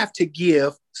 you have to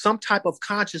give some type of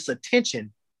conscious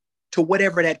attention to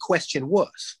whatever that question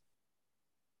was.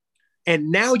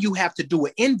 And now you have to do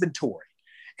an inventory.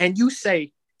 And you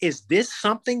say, is this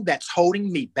something that's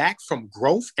holding me back from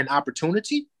growth and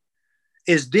opportunity?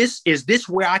 Is this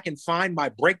where I can find my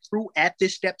breakthrough at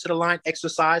this step to the line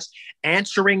exercise,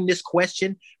 answering this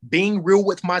question, being real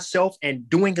with myself and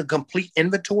doing a complete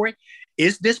inventory?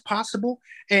 Is this possible?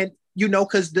 And,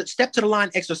 because the step to the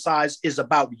line exercise is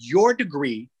about your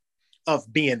degree of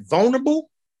being vulnerable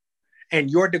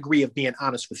and your degree of being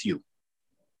honest with you.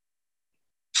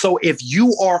 So if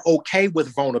you are okay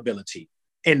with vulnerability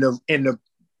in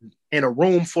a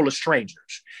room full of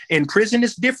strangers, in prison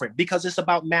it's different because it's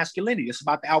about masculinity. It's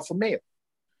about the alpha male.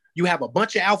 You have a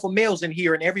bunch of alpha males in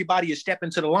here and everybody is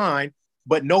stepping to the line,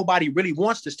 but nobody really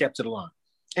wants to step to the line.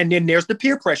 And then there's the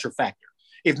peer pressure factor.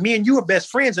 If me and you are best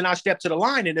friends and I step to the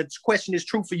line and the question is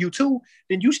true for you too,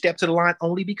 then you step to the line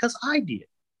only because I did.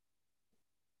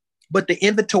 But the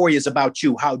inventory is about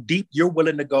you, how deep you're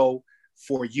willing to go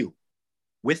for you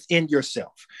within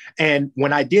yourself. And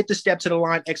when I did the step to the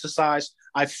line exercise,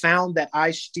 I found that I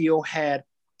still had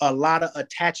a lot of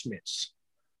attachments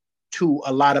to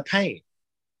a lot of pain.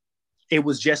 It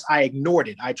was just, I ignored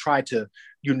it. I tried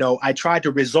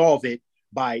to resolve it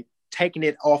by taking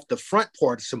it off the front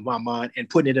parts of my mind and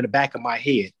putting it in the back of my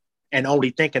head and only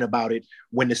thinking about it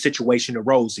when the situation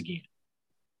arose again.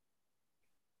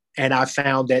 And I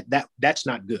found that that's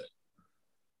not good.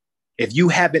 If you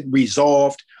haven't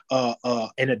resolved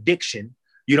an addiction,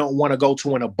 you don't want to go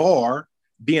to a bar,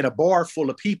 be in a bar full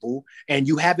of people, and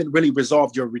you haven't really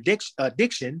resolved your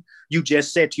addiction. You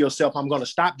just said to yourself, I'm going to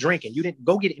stop drinking. You didn't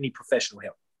go get any professional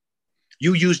help.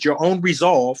 You used your own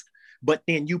resolve, but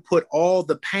then you put all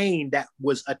the pain that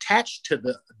was attached to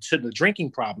the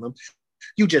drinking problem,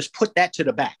 you just put that to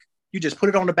the back. You just put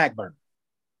it on the back burner.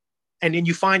 And then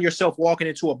you find yourself walking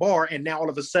into a bar and now all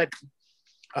of a sudden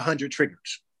 100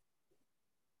 triggers.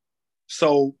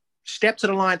 So step to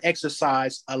the line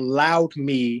exercise allowed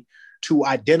me to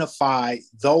identify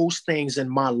those things in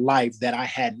my life that I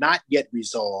had not yet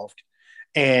resolved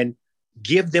and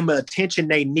give them the attention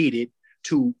they needed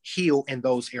to heal in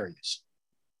those areas.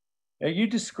 Now, you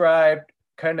described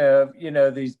kind of,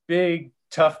 these big,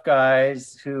 tough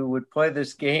guys who would play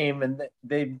this game and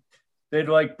they'd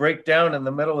like break down in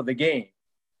the middle of the game.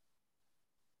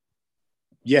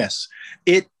 Yes.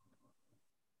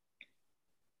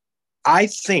 I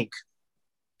think,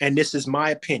 and this is my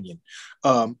opinion,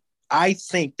 I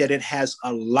think that it has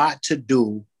a lot to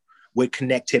do with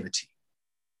connectivity.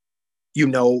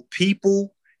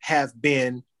 People have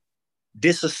been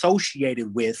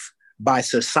disassociated with by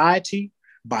society,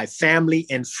 by family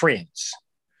and friends.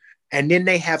 And then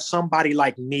they have somebody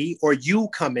like me or you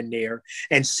come in there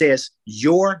and says,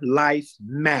 your life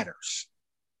matters.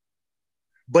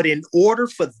 But in order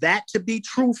for that to be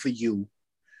true for you,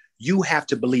 you have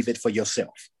to believe it for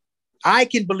yourself. I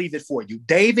can believe it for you.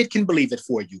 David can believe it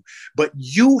for you. But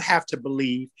you have to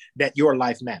believe that your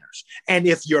life matters. And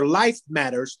if your life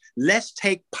matters, let's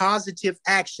take positive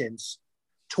actions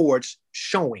towards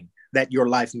showing that your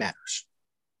life matters.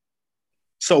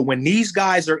 So when these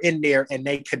guys are in there and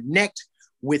they connect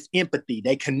with empathy,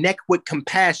 they connect with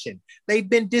compassion, they've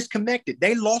been disconnected.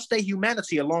 They lost their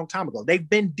humanity a long time ago. They've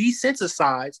been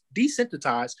desensitized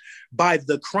by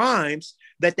the crimes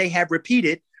that they have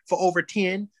repeated for over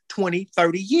 10, 20,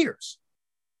 30 years.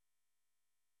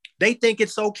 They think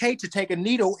it's okay to take a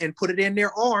needle and put it in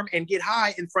their arm and get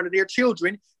high in front of their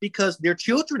children because their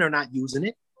children are not using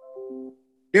it.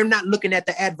 They're not looking at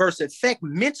the adverse effect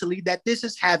mentally that this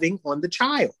is having on the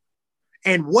child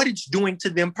and what it's doing to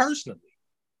them personally.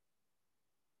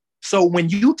 So when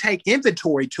you take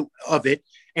inventory of it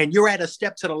and you're at a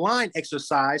step to the line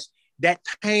exercise, that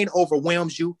pain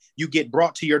overwhelms you, you get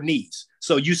brought to your knees.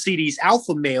 So you see these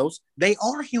alpha males, they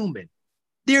are human.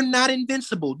 They're not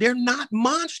invincible. They're not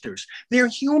monsters. They're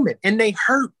human and they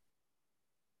hurt.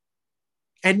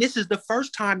 And this is the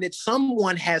first time that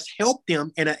someone has helped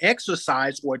them in an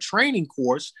exercise or a training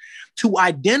course to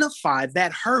identify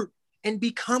that hurt and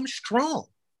become strong.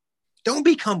 Don't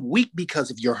become weak because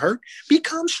of your hurt.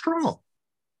 Become strong.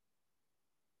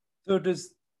 So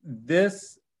does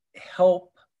this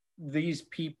help these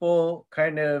people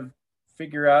kind of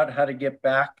figure out how to get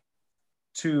back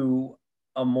to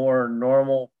a more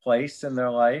normal place in their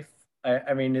life?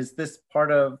 I mean, is this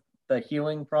part of the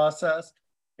healing process?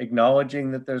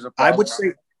 acknowledging that there's a I problem?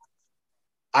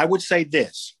 would say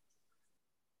this.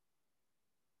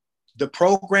 The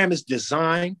program is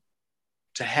designed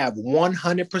to have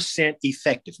 100%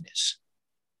 effectiveness.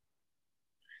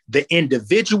 The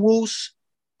individuals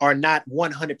are not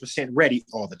 100% ready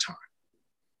all the time.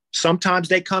 Sometimes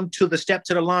they come to the step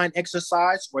to the line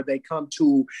exercise, or they come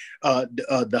to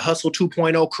the Hustle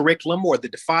 2.0 curriculum or the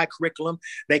Defy curriculum.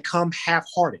 They come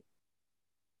half-hearted.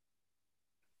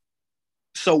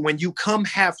 So when you come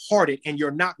half-hearted and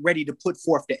you're not ready to put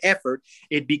forth the effort,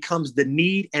 it becomes the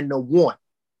need and the want.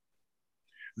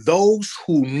 Those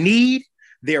who need,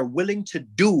 they're willing to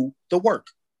do the work.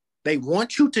 They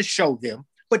want you to show them,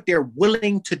 but they're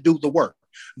willing to do the work.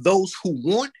 Those who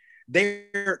want,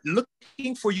 they're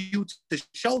looking for you to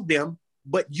show them,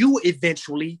 but you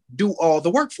eventually do all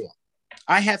the work for them.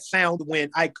 I have found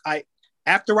when I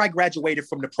after I graduated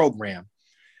from the program,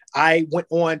 I went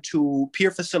on to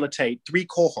peer facilitate 3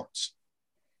 cohorts.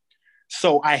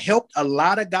 So I helped a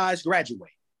lot of guys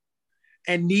graduate.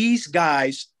 And these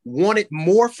guys wanted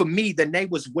more from me than they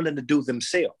was willing to do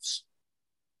themselves.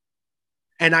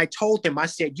 And I told them, I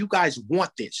said, you guys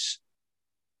want this.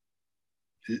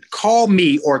 Call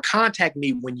me or contact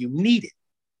me when you need it.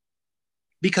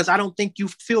 Because I don't think you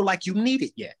feel like you need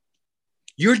it yet.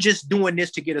 You're just doing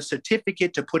this to get a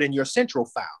certificate to put in your central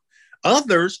file.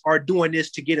 Others are doing this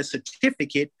to get a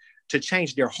certificate to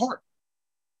change their heart.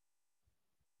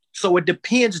 So it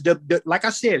depends. Like I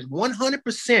said,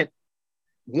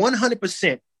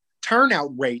 100%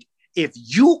 turnout rate if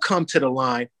you come to the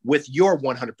line with your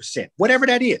 100%, whatever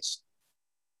that is.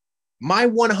 My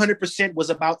 100%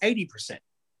 was about 80%,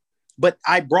 but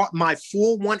I brought my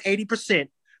full 180%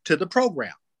 to the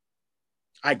program.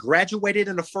 I graduated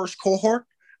in the first cohort.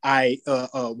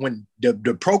 When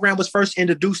the program was first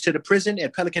introduced to the prison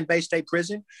at Pelican Bay State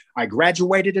Prison, I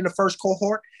graduated in the first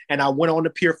cohort and I went on to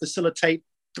peer facilitate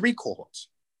 3 cohorts.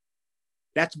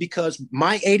 That's because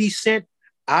my 80 cent,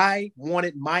 I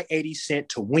wanted my 80 cent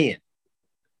to win.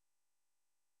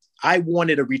 I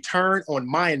wanted a return on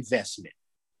my investment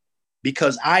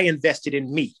because I invested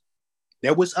in me.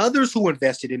 There was others who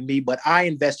invested in me, but I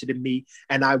invested in me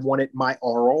and I wanted my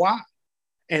ROI.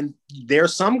 And there are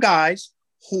some guys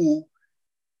who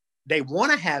they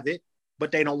want to have it,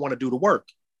 but they don't want to do the work.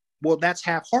 Well, that's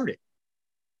half-hearted.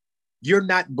 You're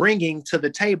not bringing to the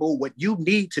table what you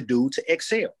need to do to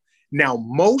excel. Now,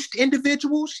 most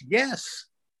individuals, yes,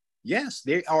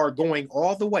 they are going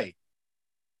all the way.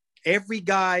 Every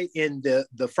guy in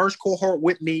the first cohort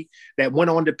with me that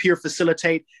went on to peer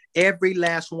facilitate, every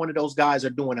last one of those guys are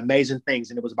doing amazing things.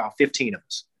 And it was about 15 of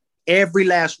us. Every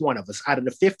last one of us. Out of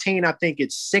the 15, I think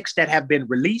it's 6 that have been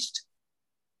released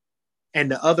and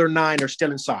the other 9 are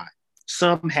still inside.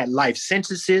 Some had life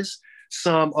sentences.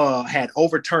 Some had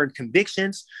overturned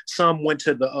convictions. Some went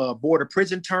to the Board of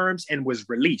Prison terms and was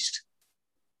released.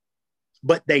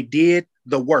 But they did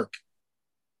the work.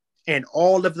 And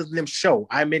all of them show,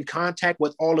 I'm in contact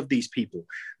with all of these people.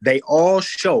 They all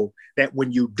show that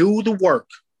when you do the work,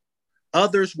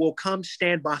 others will come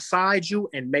stand beside you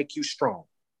and make you strong.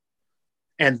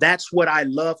 And that's what I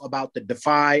love about the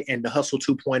Defy and the Hustle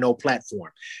 2.0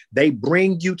 platform. They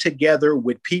bring you together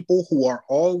with people who are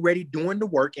already doing the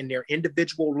work in their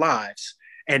individual lives,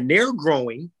 and they're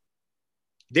growing.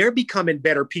 They're becoming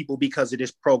better people because of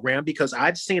this program, because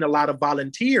I've seen a lot of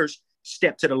volunteers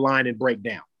step to the line and break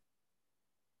down.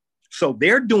 So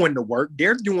they're doing the work,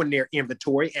 they're doing their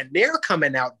inventory, and they're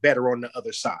coming out better on the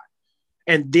other side.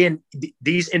 And then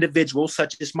these individuals,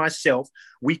 such as myself,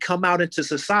 we come out into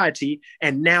society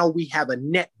and now we have a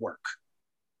network.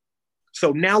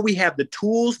 So now we have the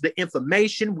tools, the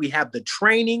information, we have the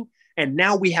training, and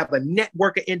now we have a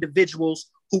network of individuals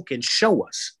who can show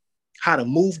us how to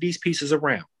move these pieces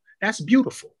around. That's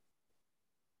beautiful.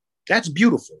 That's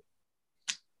beautiful.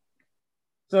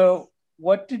 So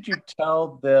what did you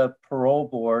tell the parole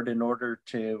board in order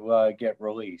to get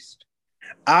released?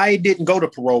 I didn't go to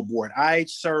parole board. I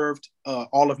served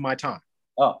all of my time.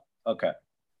 Oh, okay.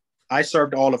 I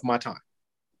served all of my time.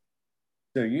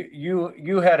 So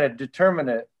you had a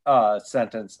determinate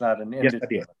sentence, not an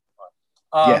indeterminate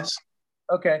one. Yes.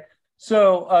 Okay.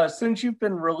 So since you've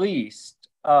been released,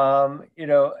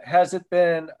 has it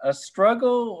been a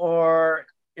struggle or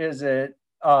is it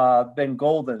been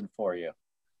golden for you,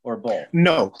 or both?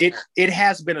 No, it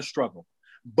has been a struggle,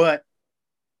 but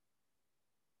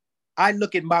I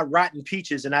look at my rotten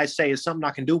peaches and I say, it's something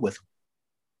I can do with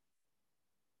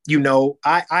them.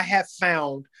 I have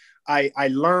found, I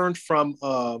learned from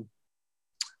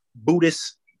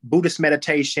Buddhist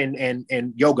meditation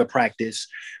and yoga practice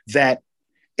that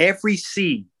every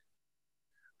seed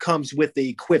comes with the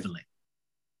equivalent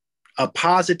a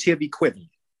positive equivalent.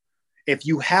 If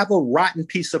you have a rotten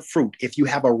piece of fruit, if you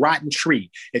have a rotten tree,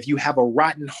 if you have a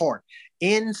rotten heart,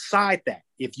 inside that,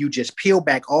 if you just peel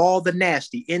back all the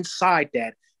nasty, inside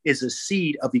that is a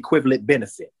seed of equivalent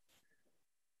benefit.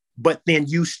 But then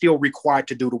you still required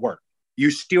to do the work. You're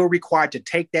still required to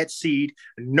take that seed,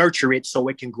 nurture it so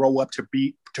it can grow up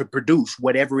to produce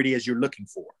whatever it is you're looking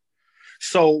for.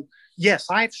 So yes,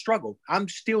 I've struggled. I'm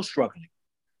still struggling,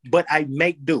 but I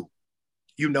make do.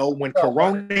 You know, when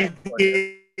Corona hit,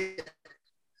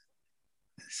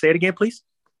 say it again, please.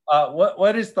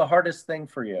 What is the hardest thing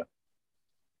for you?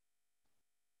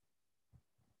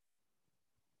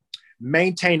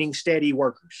 Maintaining steady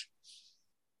workers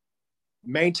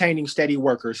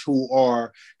who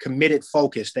are committed,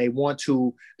 focused. They want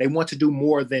to do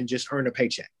more than just earn a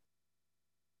paycheck.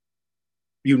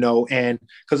 You know, and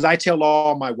because I tell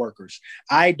all my workers,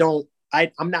 I'm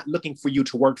not looking for you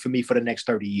to work for me for the next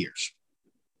 30 years.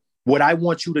 What I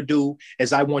want you to do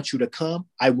is I want you to come.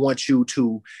 I want you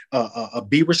to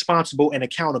be responsible and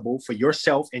accountable for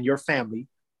yourself and your family.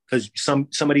 Because some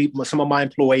of my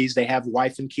employees, they have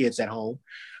wife and kids at home.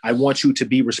 I want you to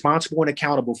be responsible and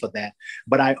accountable for that.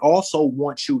 But I also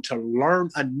want you to learn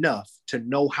enough to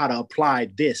know how to apply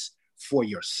this for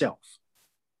yourself.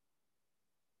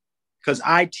 Because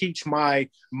I teach my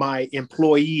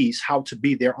employees how to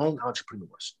be their own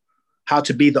entrepreneurs, how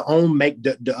to be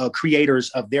the creators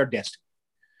of their destiny.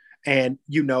 And,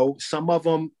 you know, some of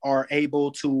them are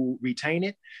able to retain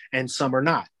it and some are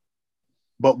not.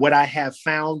 But what I have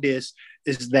found is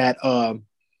that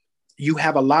you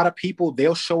have a lot of people,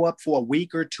 they'll show up for a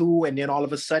week or two, and then all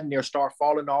of a sudden they'll start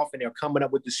falling off and they're coming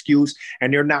up with excuses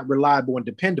and they're not reliable and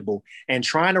dependable. And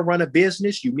trying to run a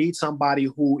business, you need somebody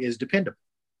who is dependable.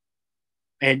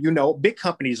 And, you know, big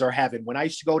companies are having, when I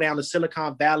used to go down to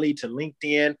Silicon Valley to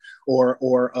LinkedIn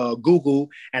or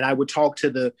Google, and I would talk to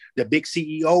the big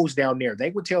CEOs down there, they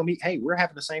would tell me, hey, we're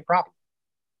having the same problem.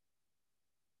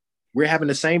 We're having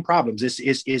the same problems.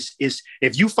 It's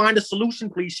if you find a solution,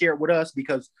 please share it with us,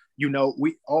 because, you know,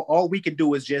 all we can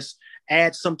do is just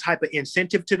add some type of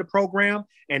incentive to the program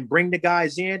and bring the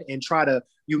guys in and try to,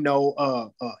 you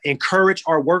know, encourage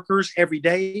our workers every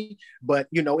day. But,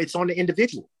 you know, it's on the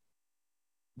individual.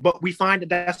 But we find that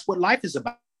that's what life is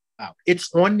about.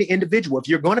 It's on the individual. If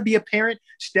you're going to be a parent,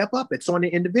 step up. It's on the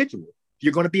individual. If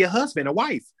you're going to be a husband, a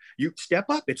wife, you step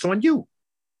up. It's on you.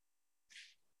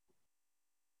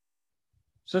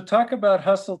 So talk about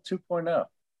Hustle 2.0.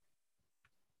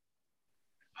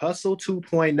 Hustle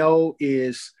 2.0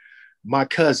 is my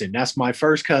cousin. That's my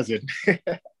first cousin.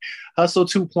 Hustle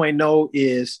 2.0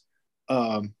 is,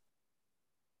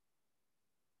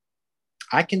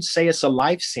 I can say it's a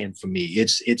life sent for me.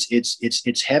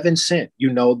 It's heaven sent.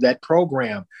 You know, that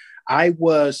program.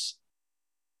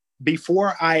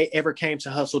 Before I ever came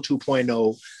to Hustle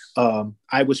 2.0,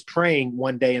 I was praying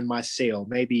one day in my cell,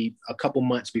 maybe a couple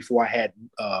months before I had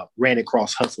ran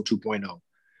across Hustle 2.0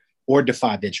 or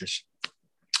Defy Ventures.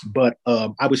 But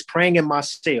I was praying in my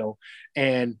cell,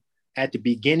 and at the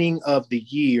beginning of the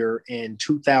year in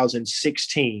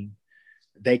 2016,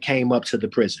 they came up to the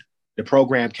prison. The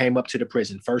program came up to the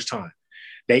prison first time.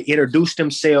 They introduced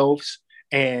themselves,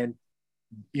 and,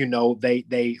 you know,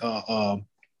 they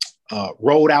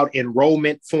rolled out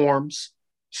enrollment forms.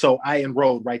 So I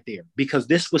enrolled right there because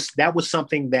that was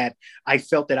something that I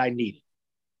felt that I needed.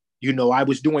 You know, I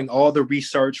was doing all the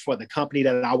research for the company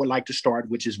that I would like to start,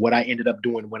 which is what I ended up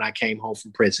doing when I came home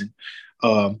from prison.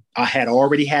 I had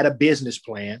already had a business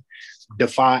plan.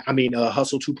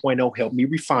 Hustle 2.0 helped me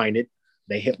refine it.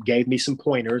 They gave me some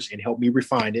pointers and helped me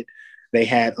refine it. They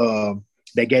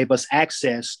gave us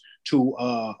access to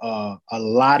a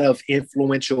lot of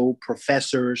influential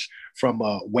professors from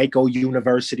Waco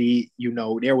University. You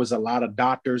know, there was a lot of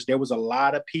doctors. There was a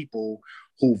lot of people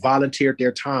who volunteered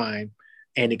their time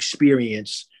and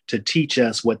experience to teach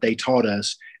us what they taught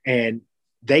us. And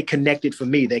they connected for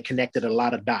me. They connected a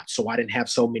lot of dots. So I didn't have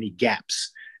so many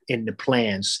gaps in the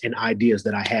plans and ideas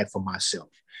that I had for myself.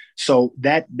 So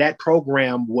that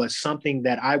program was something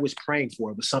that I was praying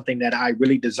for. It was something that I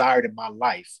really desired in my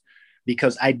life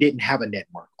because I didn't have a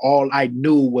network. All I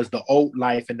knew was the old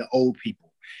life and the old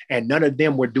people. And none of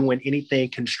them were doing anything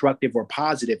constructive or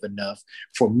positive enough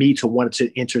for me to want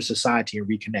to enter society and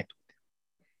reconnect with them.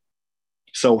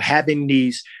 So having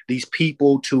these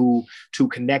people to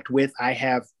connect with, I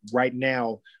have right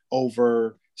now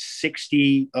over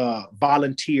 60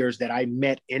 volunteers that I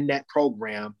met in that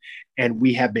program, and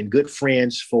we have been good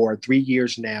friends for 3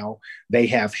 years now. They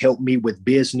have helped me with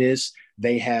business.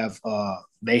 They have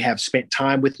spent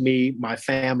time with me, my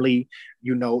family.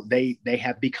 You know, they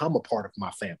have become a part of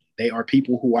my family. They are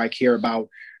people who I care about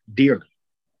dearly.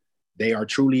 They are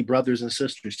truly brothers and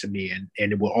sisters to me, and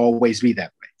it will always be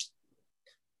that way.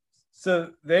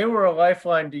 So they were a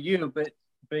lifeline to you, but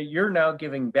you're now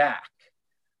giving back.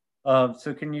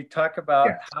 So can you talk about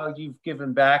how you've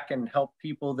given back and helped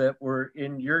people that were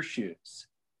in your shoes?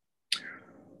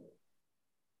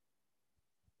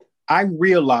 I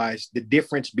realized the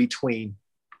difference between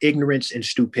ignorance and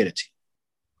stupidity.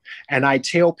 And I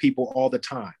tell people all the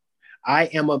time, I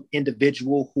am an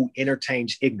individual who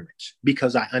entertains ignorance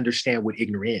because I understand what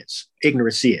ignorance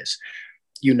is.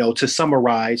 You know, to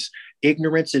summarize,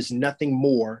 ignorance is nothing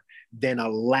more than a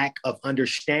lack of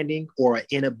understanding or an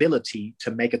inability to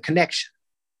make a connection.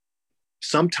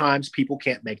 Sometimes people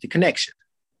can't make the connection.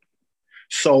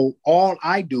 So all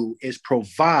I do is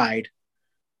provide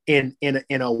in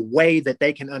a way that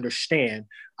they can understand.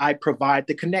 I provide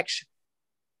the connection.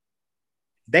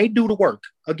 They do the work.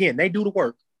 Again, they do the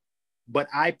work, but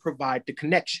I provide the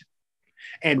connection.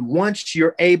 And once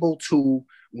you're able to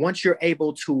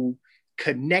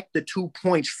connect the 2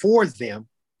 points for them,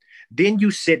 then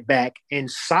you sit back in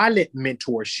silent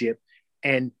mentorship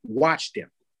and watch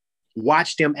them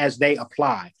as they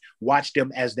apply, watch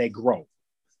them as they grow,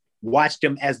 watch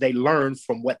them as they learn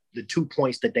from what the 2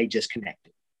 points that they just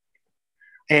connected.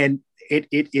 And it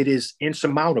is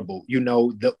insurmountable, you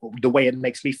know, the way it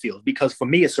makes me feel, because for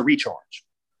me, it's a recharge.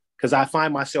 Because I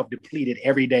find myself depleted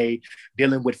every day,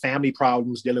 dealing with family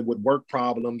problems, dealing with work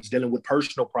problems, dealing with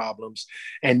personal problems.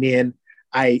 And then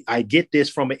I get this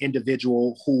from an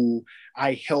individual who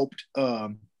I helped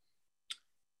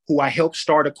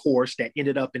start a course that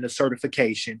ended up in a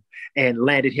certification and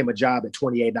landed him a job at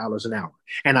 $28 an hour.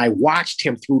 And I watched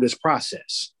him through this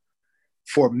process.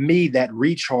 For me, that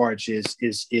recharge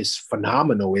is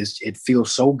phenomenal. It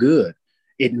feels so good.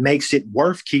 It makes it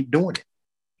worth keep doing it.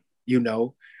 You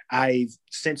know,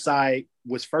 since I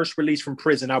was first released from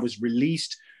prison, I was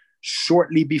released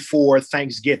shortly before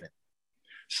Thanksgiving.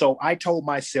 So I told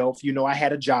myself, you know, I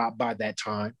had a job by that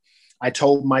time. I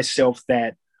told myself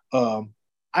that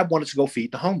I wanted to go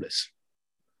feed the homeless.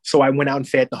 So I went out and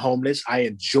fed the homeless. I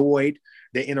enjoyed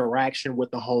the interaction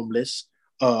with the homeless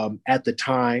at the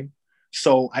time.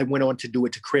 So I went on to do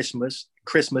it to Christmas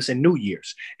and New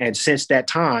Year's. And since that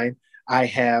time, I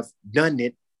have done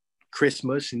it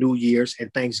Christmas, New Year's,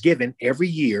 and Thanksgiving every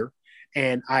year.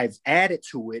 And I've added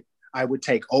to it. I would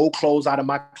take old clothes out of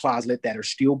my closet that are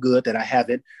still good, that I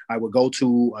haven't. I would go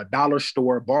to a dollar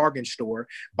store, a bargain store,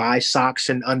 buy socks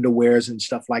and underwears and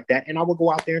stuff like that. And I would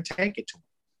go out there and take it to them.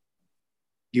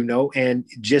 You know, and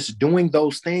just doing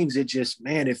those things, it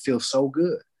feels so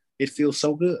good. It feels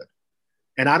so good.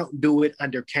 And I don't do it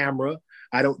under camera.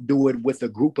 I don't do it with a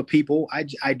group of people.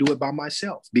 I do it by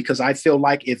myself because I feel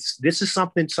like if this is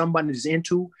something someone is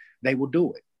into, they will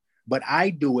do it. But I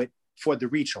do it for the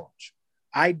recharge.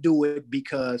 I do it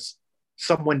because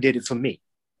someone did it for me.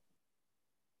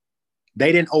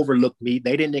 They didn't overlook me.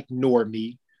 They didn't ignore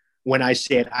me when I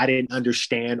said I didn't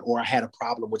understand or I had a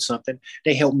problem with something.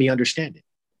 They helped me understand it.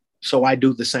 So I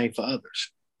do the same for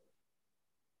others.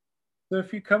 So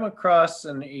if you come across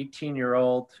an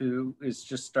 18-year-old who is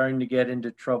just starting to get into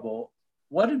trouble,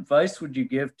 what advice would you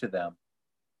give to them?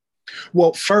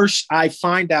 Well, first, I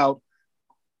find out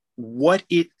what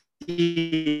it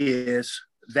is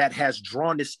that has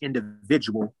drawn this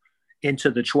individual into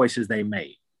the choices they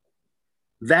made.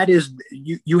 That is,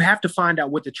 you have to find out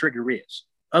what the trigger is.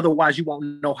 Otherwise, you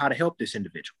won't know how to help this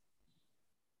individual.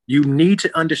 You need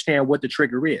to understand what the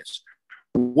trigger is.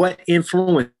 What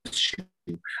influenced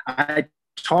you? I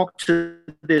talked to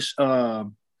this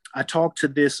child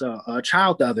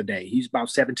the other day. He's about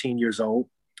 17 years old.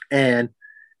 And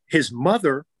his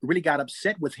mother really got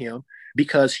upset with him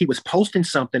because he was posting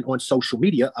something on social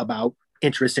media about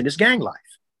interest in his gang life.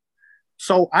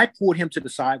 So I pulled him to the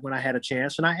side when I had a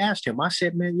chance and I asked him, I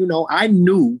said, man, you know, I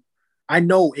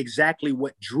know exactly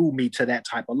what drew me to that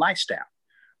type of lifestyle.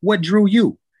 What drew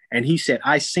you? And he said,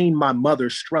 I seen my mother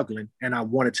struggling and I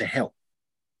wanted to help.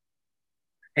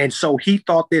 And so he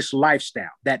thought this lifestyle,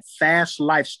 that fast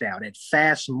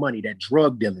money, that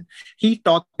drug dealing, he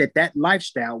thought that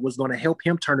lifestyle was going to help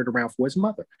him turn it around for his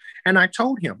mother. And I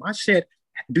told him, I said,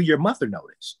 do your mother know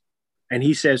this? And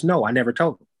he says, no, I never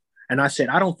told him. And I said,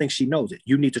 I don't think she knows it.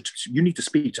 You need to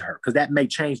speak to her because that may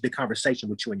change the conversation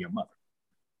with you and your mother.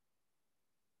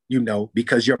 You know,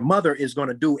 because your mother is going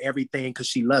to do everything because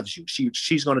she loves you.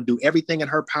 She's going to do everything in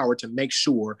her power to make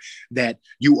sure that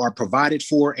you are provided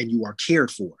for and you are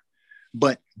cared for.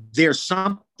 But there's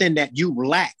something that you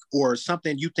lack or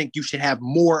something you think you should have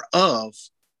more of,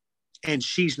 and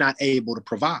she's not able to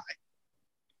provide.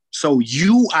 So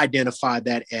you identify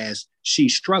that as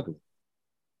she's struggling.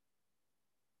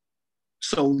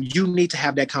 So you need to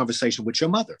have that conversation with your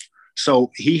mother.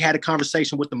 So he had a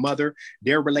conversation with the mother.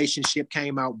 Their relationship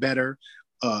came out better.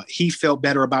 He felt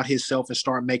better about himself and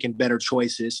started making better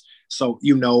choices. So,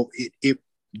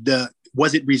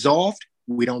 was it resolved?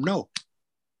 We don't know.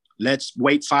 Let's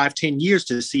wait 5-10 years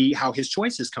to see how his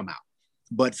choices come out.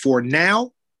 But for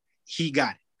now, he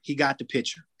got it. He got the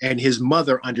picture. And his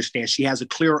mother understands. She has a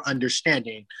clear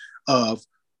understanding of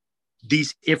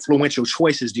these influential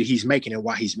choices that he's making and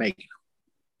why he's making them.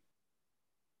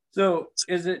 So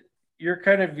is it your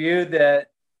kind of view that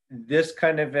this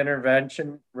kind of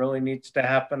intervention really needs to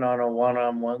happen on a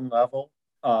one-on-one level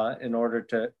in order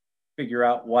to figure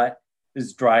out what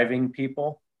is driving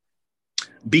people?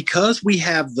 Because we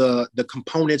have the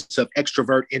components of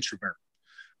extrovert, introvert,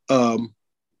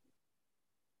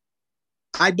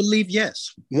 I believe,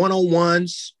 yes,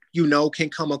 one-on-ones, can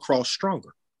come across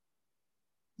stronger.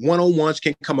 One-on-ones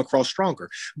can come across stronger.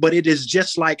 But it is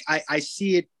just like I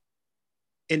see it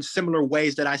in similar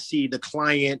ways that I see the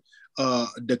client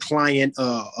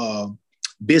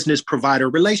business provider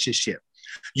relationship.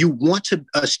 You want to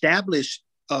establish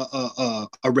a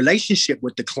relationship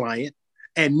with the client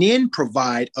and then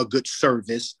provide a good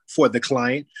service for the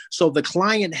client. So the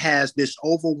client has this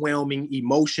overwhelming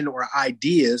emotion or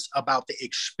ideas about the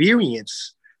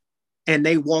experience, and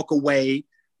they walk away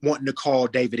wanting to call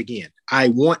David again. I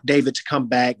want David to come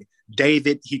back.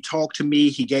 David, he talked to me.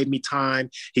 He gave me time.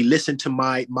 He listened to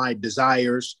my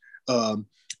desires.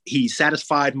 He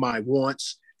satisfied my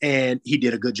wants, and he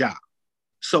did a good job.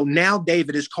 So now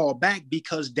David is called back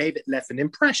because David left an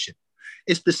impression.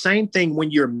 It's the same thing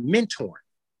when you're mentoring.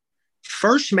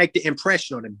 First, make the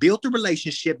impression on them, build the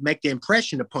relationship, make the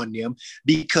impression upon them,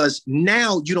 because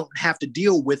now you don't have to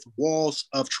deal with walls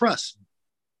of trust.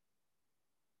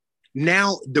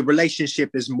 Now the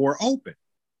relationship is more open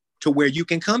to where you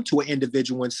can come to an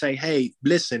individual and say, hey,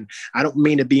 listen, I don't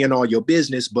mean to be in all your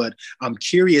business, but I'm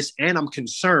curious and I'm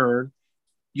concerned,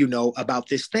 about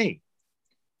this thing.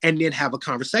 And then have a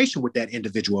conversation with that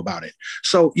individual about it.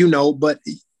 So, but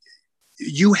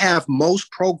you have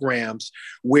most programs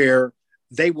where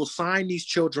they will sign these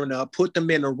children up, put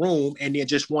them in a room, and then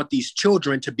just want these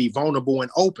children to be vulnerable and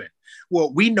open.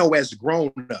 Well, we know as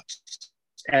grown-ups,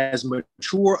 as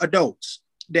mature adults,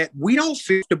 that we don't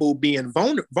feel comfortable being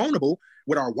vulnerable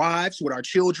with our wives, with our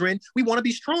children. We want to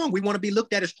be strong. We want to be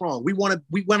looked at as strong. We want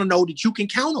to know that you can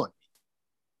count on me.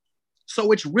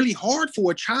 So it's really hard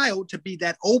for a child to be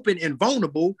that open and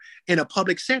vulnerable in a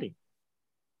public setting.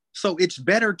 So it's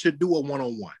better to do a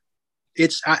one-on-one.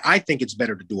 I think it's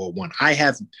better to do a one. I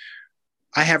have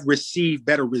received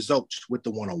better results with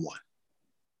the one-on-one.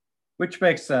 Which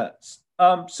makes sense.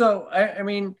 So I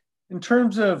mean, in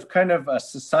terms of kind of a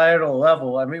societal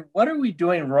level, I mean, what are we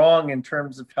doing wrong in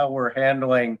terms of how we're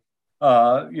handling,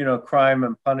 crime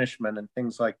and punishment and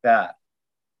things like that?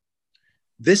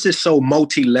 This is so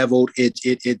multi-leveled.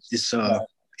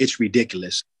 It's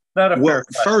ridiculous. Not a fair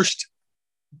question.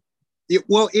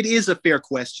 It is a fair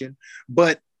question,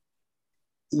 but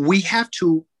we have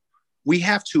to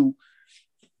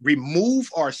remove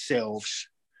ourselves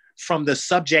from the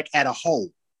subject as a whole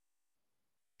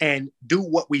and do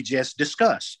what we just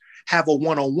discussed. Have a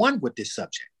one-on-one with this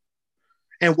subject.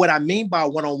 And what I mean by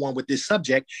one-on-one with this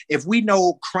subject, if we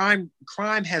know crime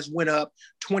has went up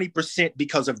 20%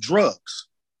 because of drugs,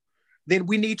 then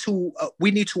we need to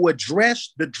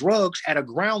address the drugs at a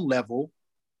ground level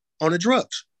on the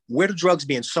drugs. Where the drugs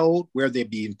being sold, where they're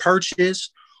being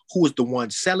purchased, who is the one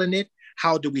selling it,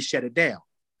 how do we shut it down?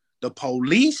 The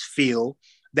police feel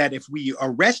that if we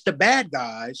arrest the bad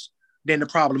guys, then the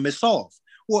problem is solved.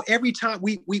 Well, every time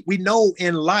we know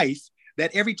in life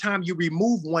that every time you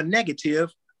remove one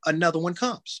negative, another one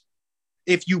comes.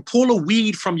 If you pull a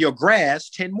weed from your grass,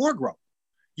 10 more grow.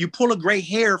 You pull a gray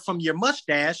hair from your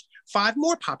mustache, 5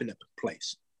 more popping up in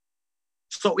place.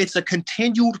 So it's a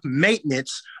continued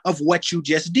maintenance of what you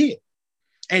just did.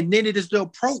 And then it is the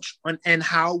approach and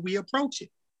how we approach it.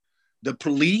 The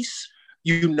police,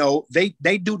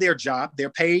 they do their job. They're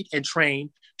paid and trained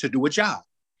to do a job.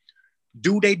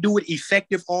 Do they do it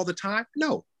effective all the time?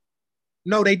 No,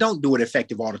 they don't do it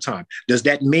effective all the time. Does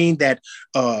that mean that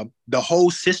the whole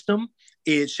system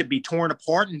should be torn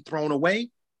apart and thrown away?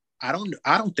 I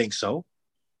don't think so.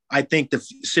 I think the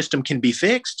system can be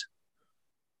fixed.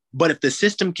 But if the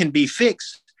system can be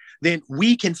fixed, then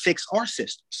we can fix our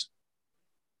systems,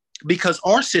 because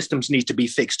our systems need to be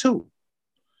fixed too.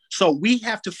 So we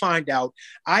have to find out.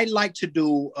 I like to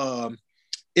do,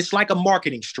 it's like a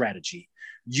marketing strategy.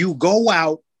 You go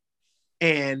out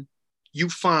and you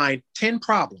find 10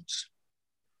 problems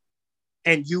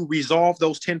and you resolve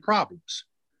those 10 problems.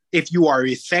 If you are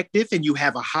effective and you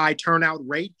have a high turnout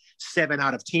rate, 7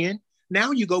 out of 10,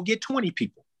 now you go get 20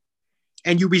 people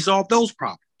and you resolve those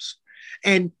problems.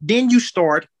 And then you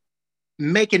start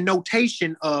making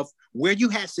notation of where you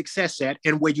had success at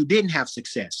and where you didn't have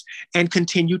success, and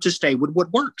continue to stay with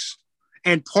what works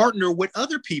and partner with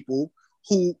other people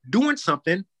who doing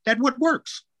something that what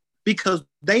works, because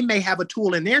they may have a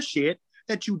tool in their shed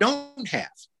that you don't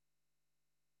have.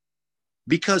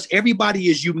 Because everybody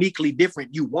is uniquely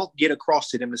different, you won't get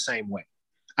across it in the same way.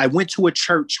 I went to a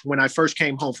church when I first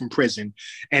came home from prison,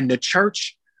 and the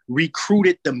church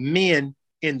recruited the men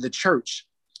in the church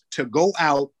to go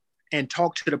out and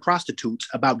talk to the prostitutes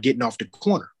about getting off the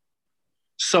corner.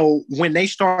 So when they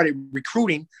started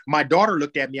recruiting, my daughter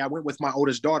looked at me. I went with my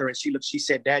oldest daughter, and she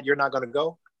said, "Dad, you're not going to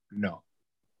go?" No.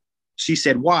 She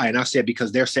said, "Why?" And I said,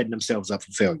 "Because they're setting themselves up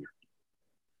for failure.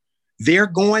 They're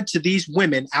going to these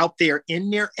women out there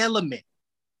in their element,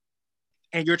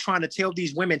 and you're trying to tell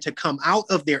these women to come out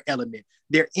of their element.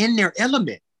 They're in their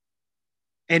element.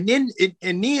 And then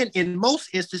in most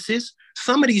instances,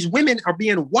 some of these women are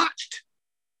being watched.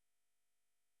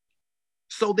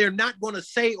 So they're not going to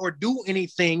say or do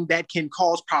anything that can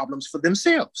cause problems for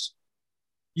themselves.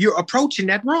 You're approaching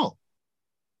that wrong."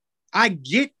 I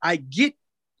get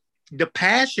the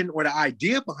passion or the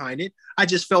idea behind it. I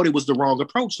just felt it was the wrong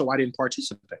approach, so I didn't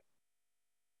participate.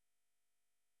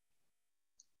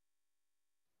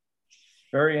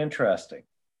 Very interesting.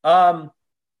 All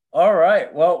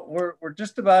right. Well, we're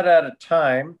just about out of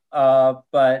time.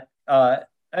 But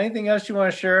anything else you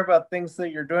want to share about things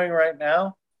that you're doing right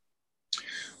now?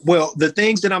 Well, the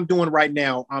things that I'm doing right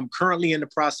now, I'm currently in the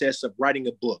process of writing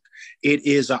a book. It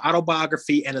is an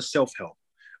autobiography and a self-help.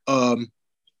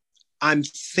 I'm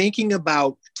thinking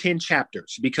about 10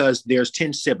 chapters because there's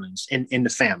 10 siblings in the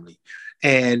family.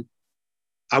 And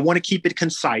I want to keep it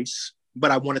concise,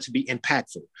 but I want it to be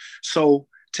impactful. So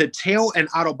to tell an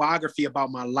autobiography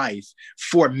about my life,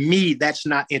 for me, that's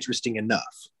not interesting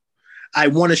enough. I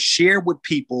want to share with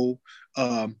people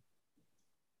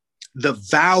the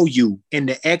value in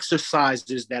the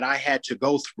exercises that I had to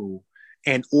go through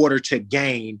in order to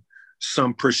gain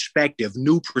some perspective,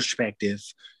 new perspective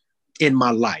in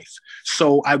my life.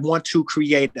 So I want to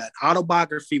create an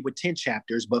autobiography with 10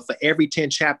 chapters, but for every 10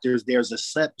 chapters, there's a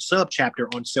sub chapter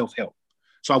on self-help.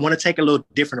 So I want to take a little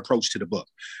different approach to the book.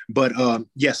 But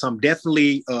yes, I'm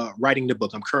definitely writing the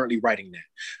book. I'm currently writing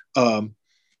that.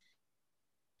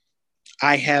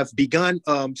 I have begun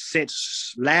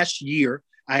since last year.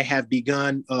 I have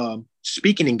begun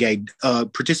participating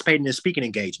in speaking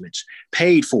engagements,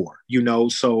 paid for,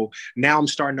 so now I'm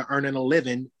starting to earn a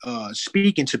living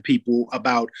speaking to people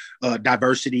about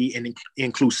diversity and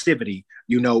inclusivity.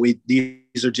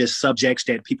 These are just subjects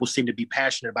that people seem to be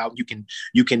passionate about. You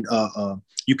can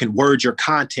word your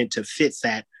content to fit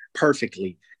that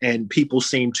perfectly, and people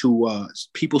seem to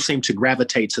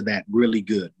gravitate to that really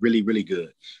good, really, really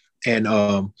good. And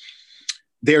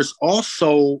there's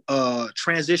also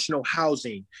transitional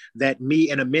housing that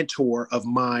me and a mentor of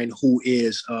mine, who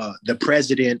is the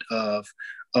president of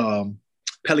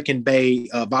Pelican Bay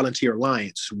Volunteer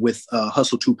Alliance with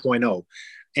Hustle 2.0.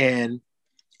 And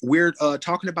we're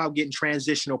talking about getting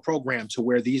transitional programs to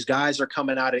where these guys are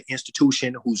coming out of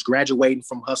institution who's graduating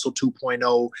from Hustle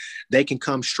 2.0. They can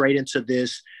come straight into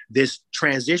this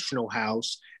transitional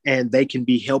house, and they can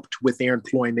be helped with their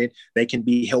employment. They can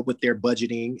be helped with their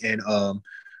budgeting, and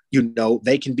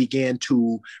they can begin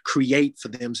to create for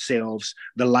themselves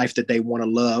the life that they want to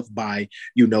love by,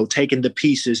 taking the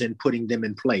pieces and putting them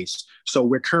in place. So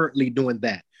we're currently doing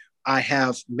that. I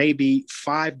have maybe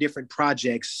 5 different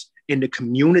projects in the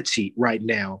community right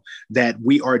now that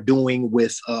we are doing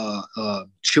with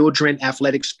children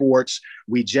athletic sports.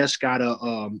 We just got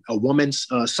a women's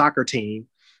soccer team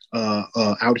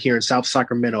out here in South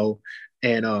Sacramento.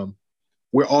 And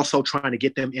we're also trying to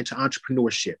get them into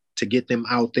entrepreneurship, to get them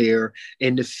out there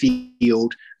in the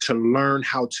field, to learn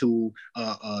how to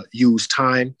use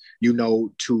time,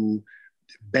 to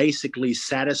basically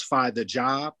satisfy the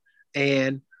job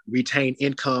and retain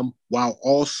income, while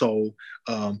also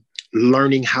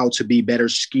learning how to be better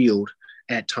skilled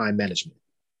at time management.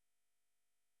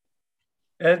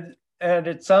 And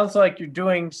it sounds like you're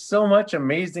doing so much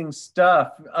amazing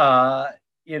stuff.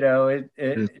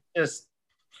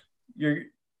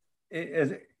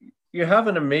 You have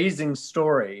an amazing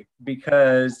story,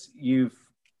 because you've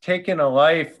taken a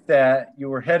life that you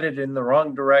were headed in the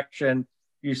wrong direction.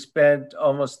 You spent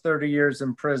almost 30 years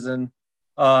in prison,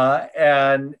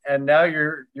 and now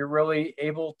you're really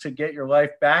able to get your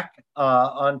life back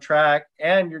on track,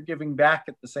 and you're giving back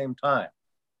at the same time.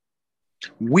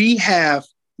 We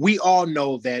all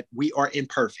know that we are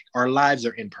imperfect. Our lives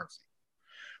are imperfect,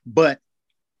 but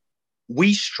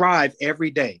we strive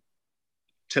every day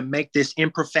to make this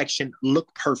imperfection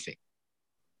look perfect.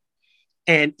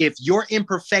 And if your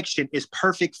imperfection is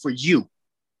perfect for you,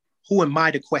 who am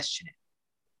I to question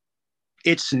it?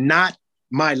 It's not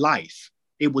my life.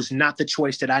 It was not the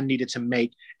choice that I needed to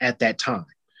make at that time.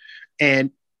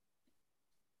 And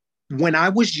when I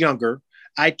was younger,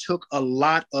 I took a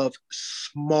lot of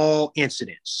small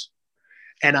incidents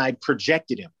and I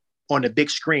projected them on a big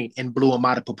screen and blew them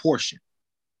out of proportion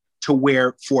to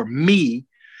where, for me,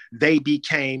 they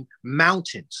became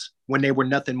mountains when they were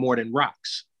nothing more than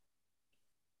rocks.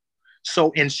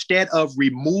 So instead of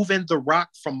removing the rock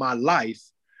from my life,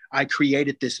 I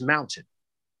created this mountain.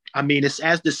 I mean, it's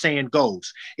as the saying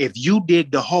goes, if you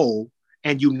dig the hole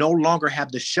and you no longer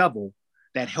have the shovel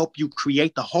that help you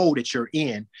create the hole that you're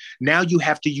in, now you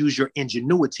have to use your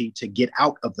ingenuity to get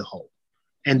out of the hole.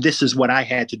 And this is what I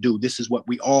had to do. This is what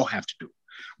we all have to do.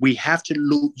 We have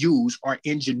to use our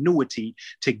ingenuity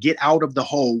to get out of the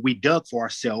hole we dug for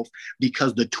ourselves,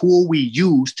 because the tool we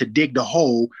use to dig the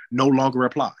hole no longer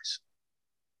applies.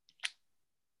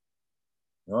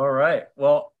 All right.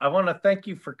 Well, I want to thank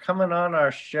you for coming on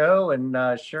our show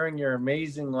and sharing your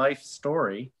amazing life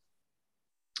story.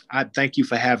 I thank you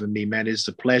for having me, man. It's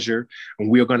a pleasure. And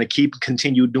we're going to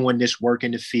continue doing this work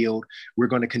in the field. We're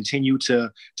going to continue to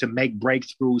make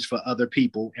breakthroughs for other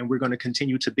people. And we're going to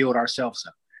continue to build ourselves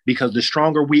up, because the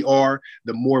stronger we are,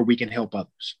 the more we can help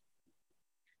others.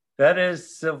 That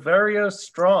is Silverio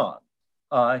Strong.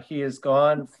 He has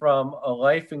gone from a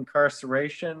life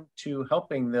incarceration to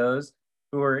helping those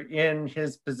who are in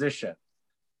his position.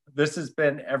 This has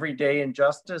been Everyday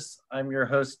Injustice. I'm your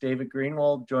host, David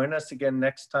Greenwald. Join us again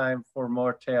next time for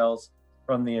more tales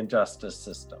from the injustice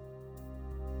system.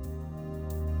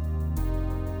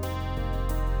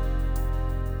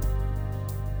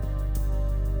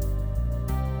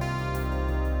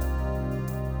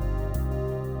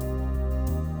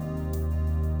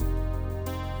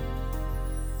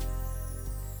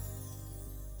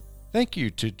 Thank you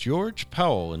to George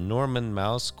Powell and Norman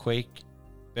Mousequake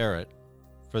Barrett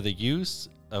for the use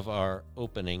of our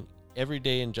opening,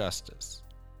 Everyday Injustice.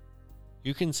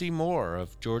 You can see more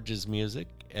of George's music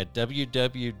at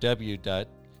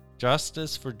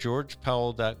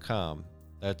www.justiceforgeorgepowell.com.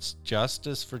 That's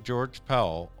Justice for George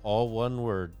Powell, all one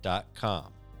word,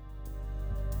 .com.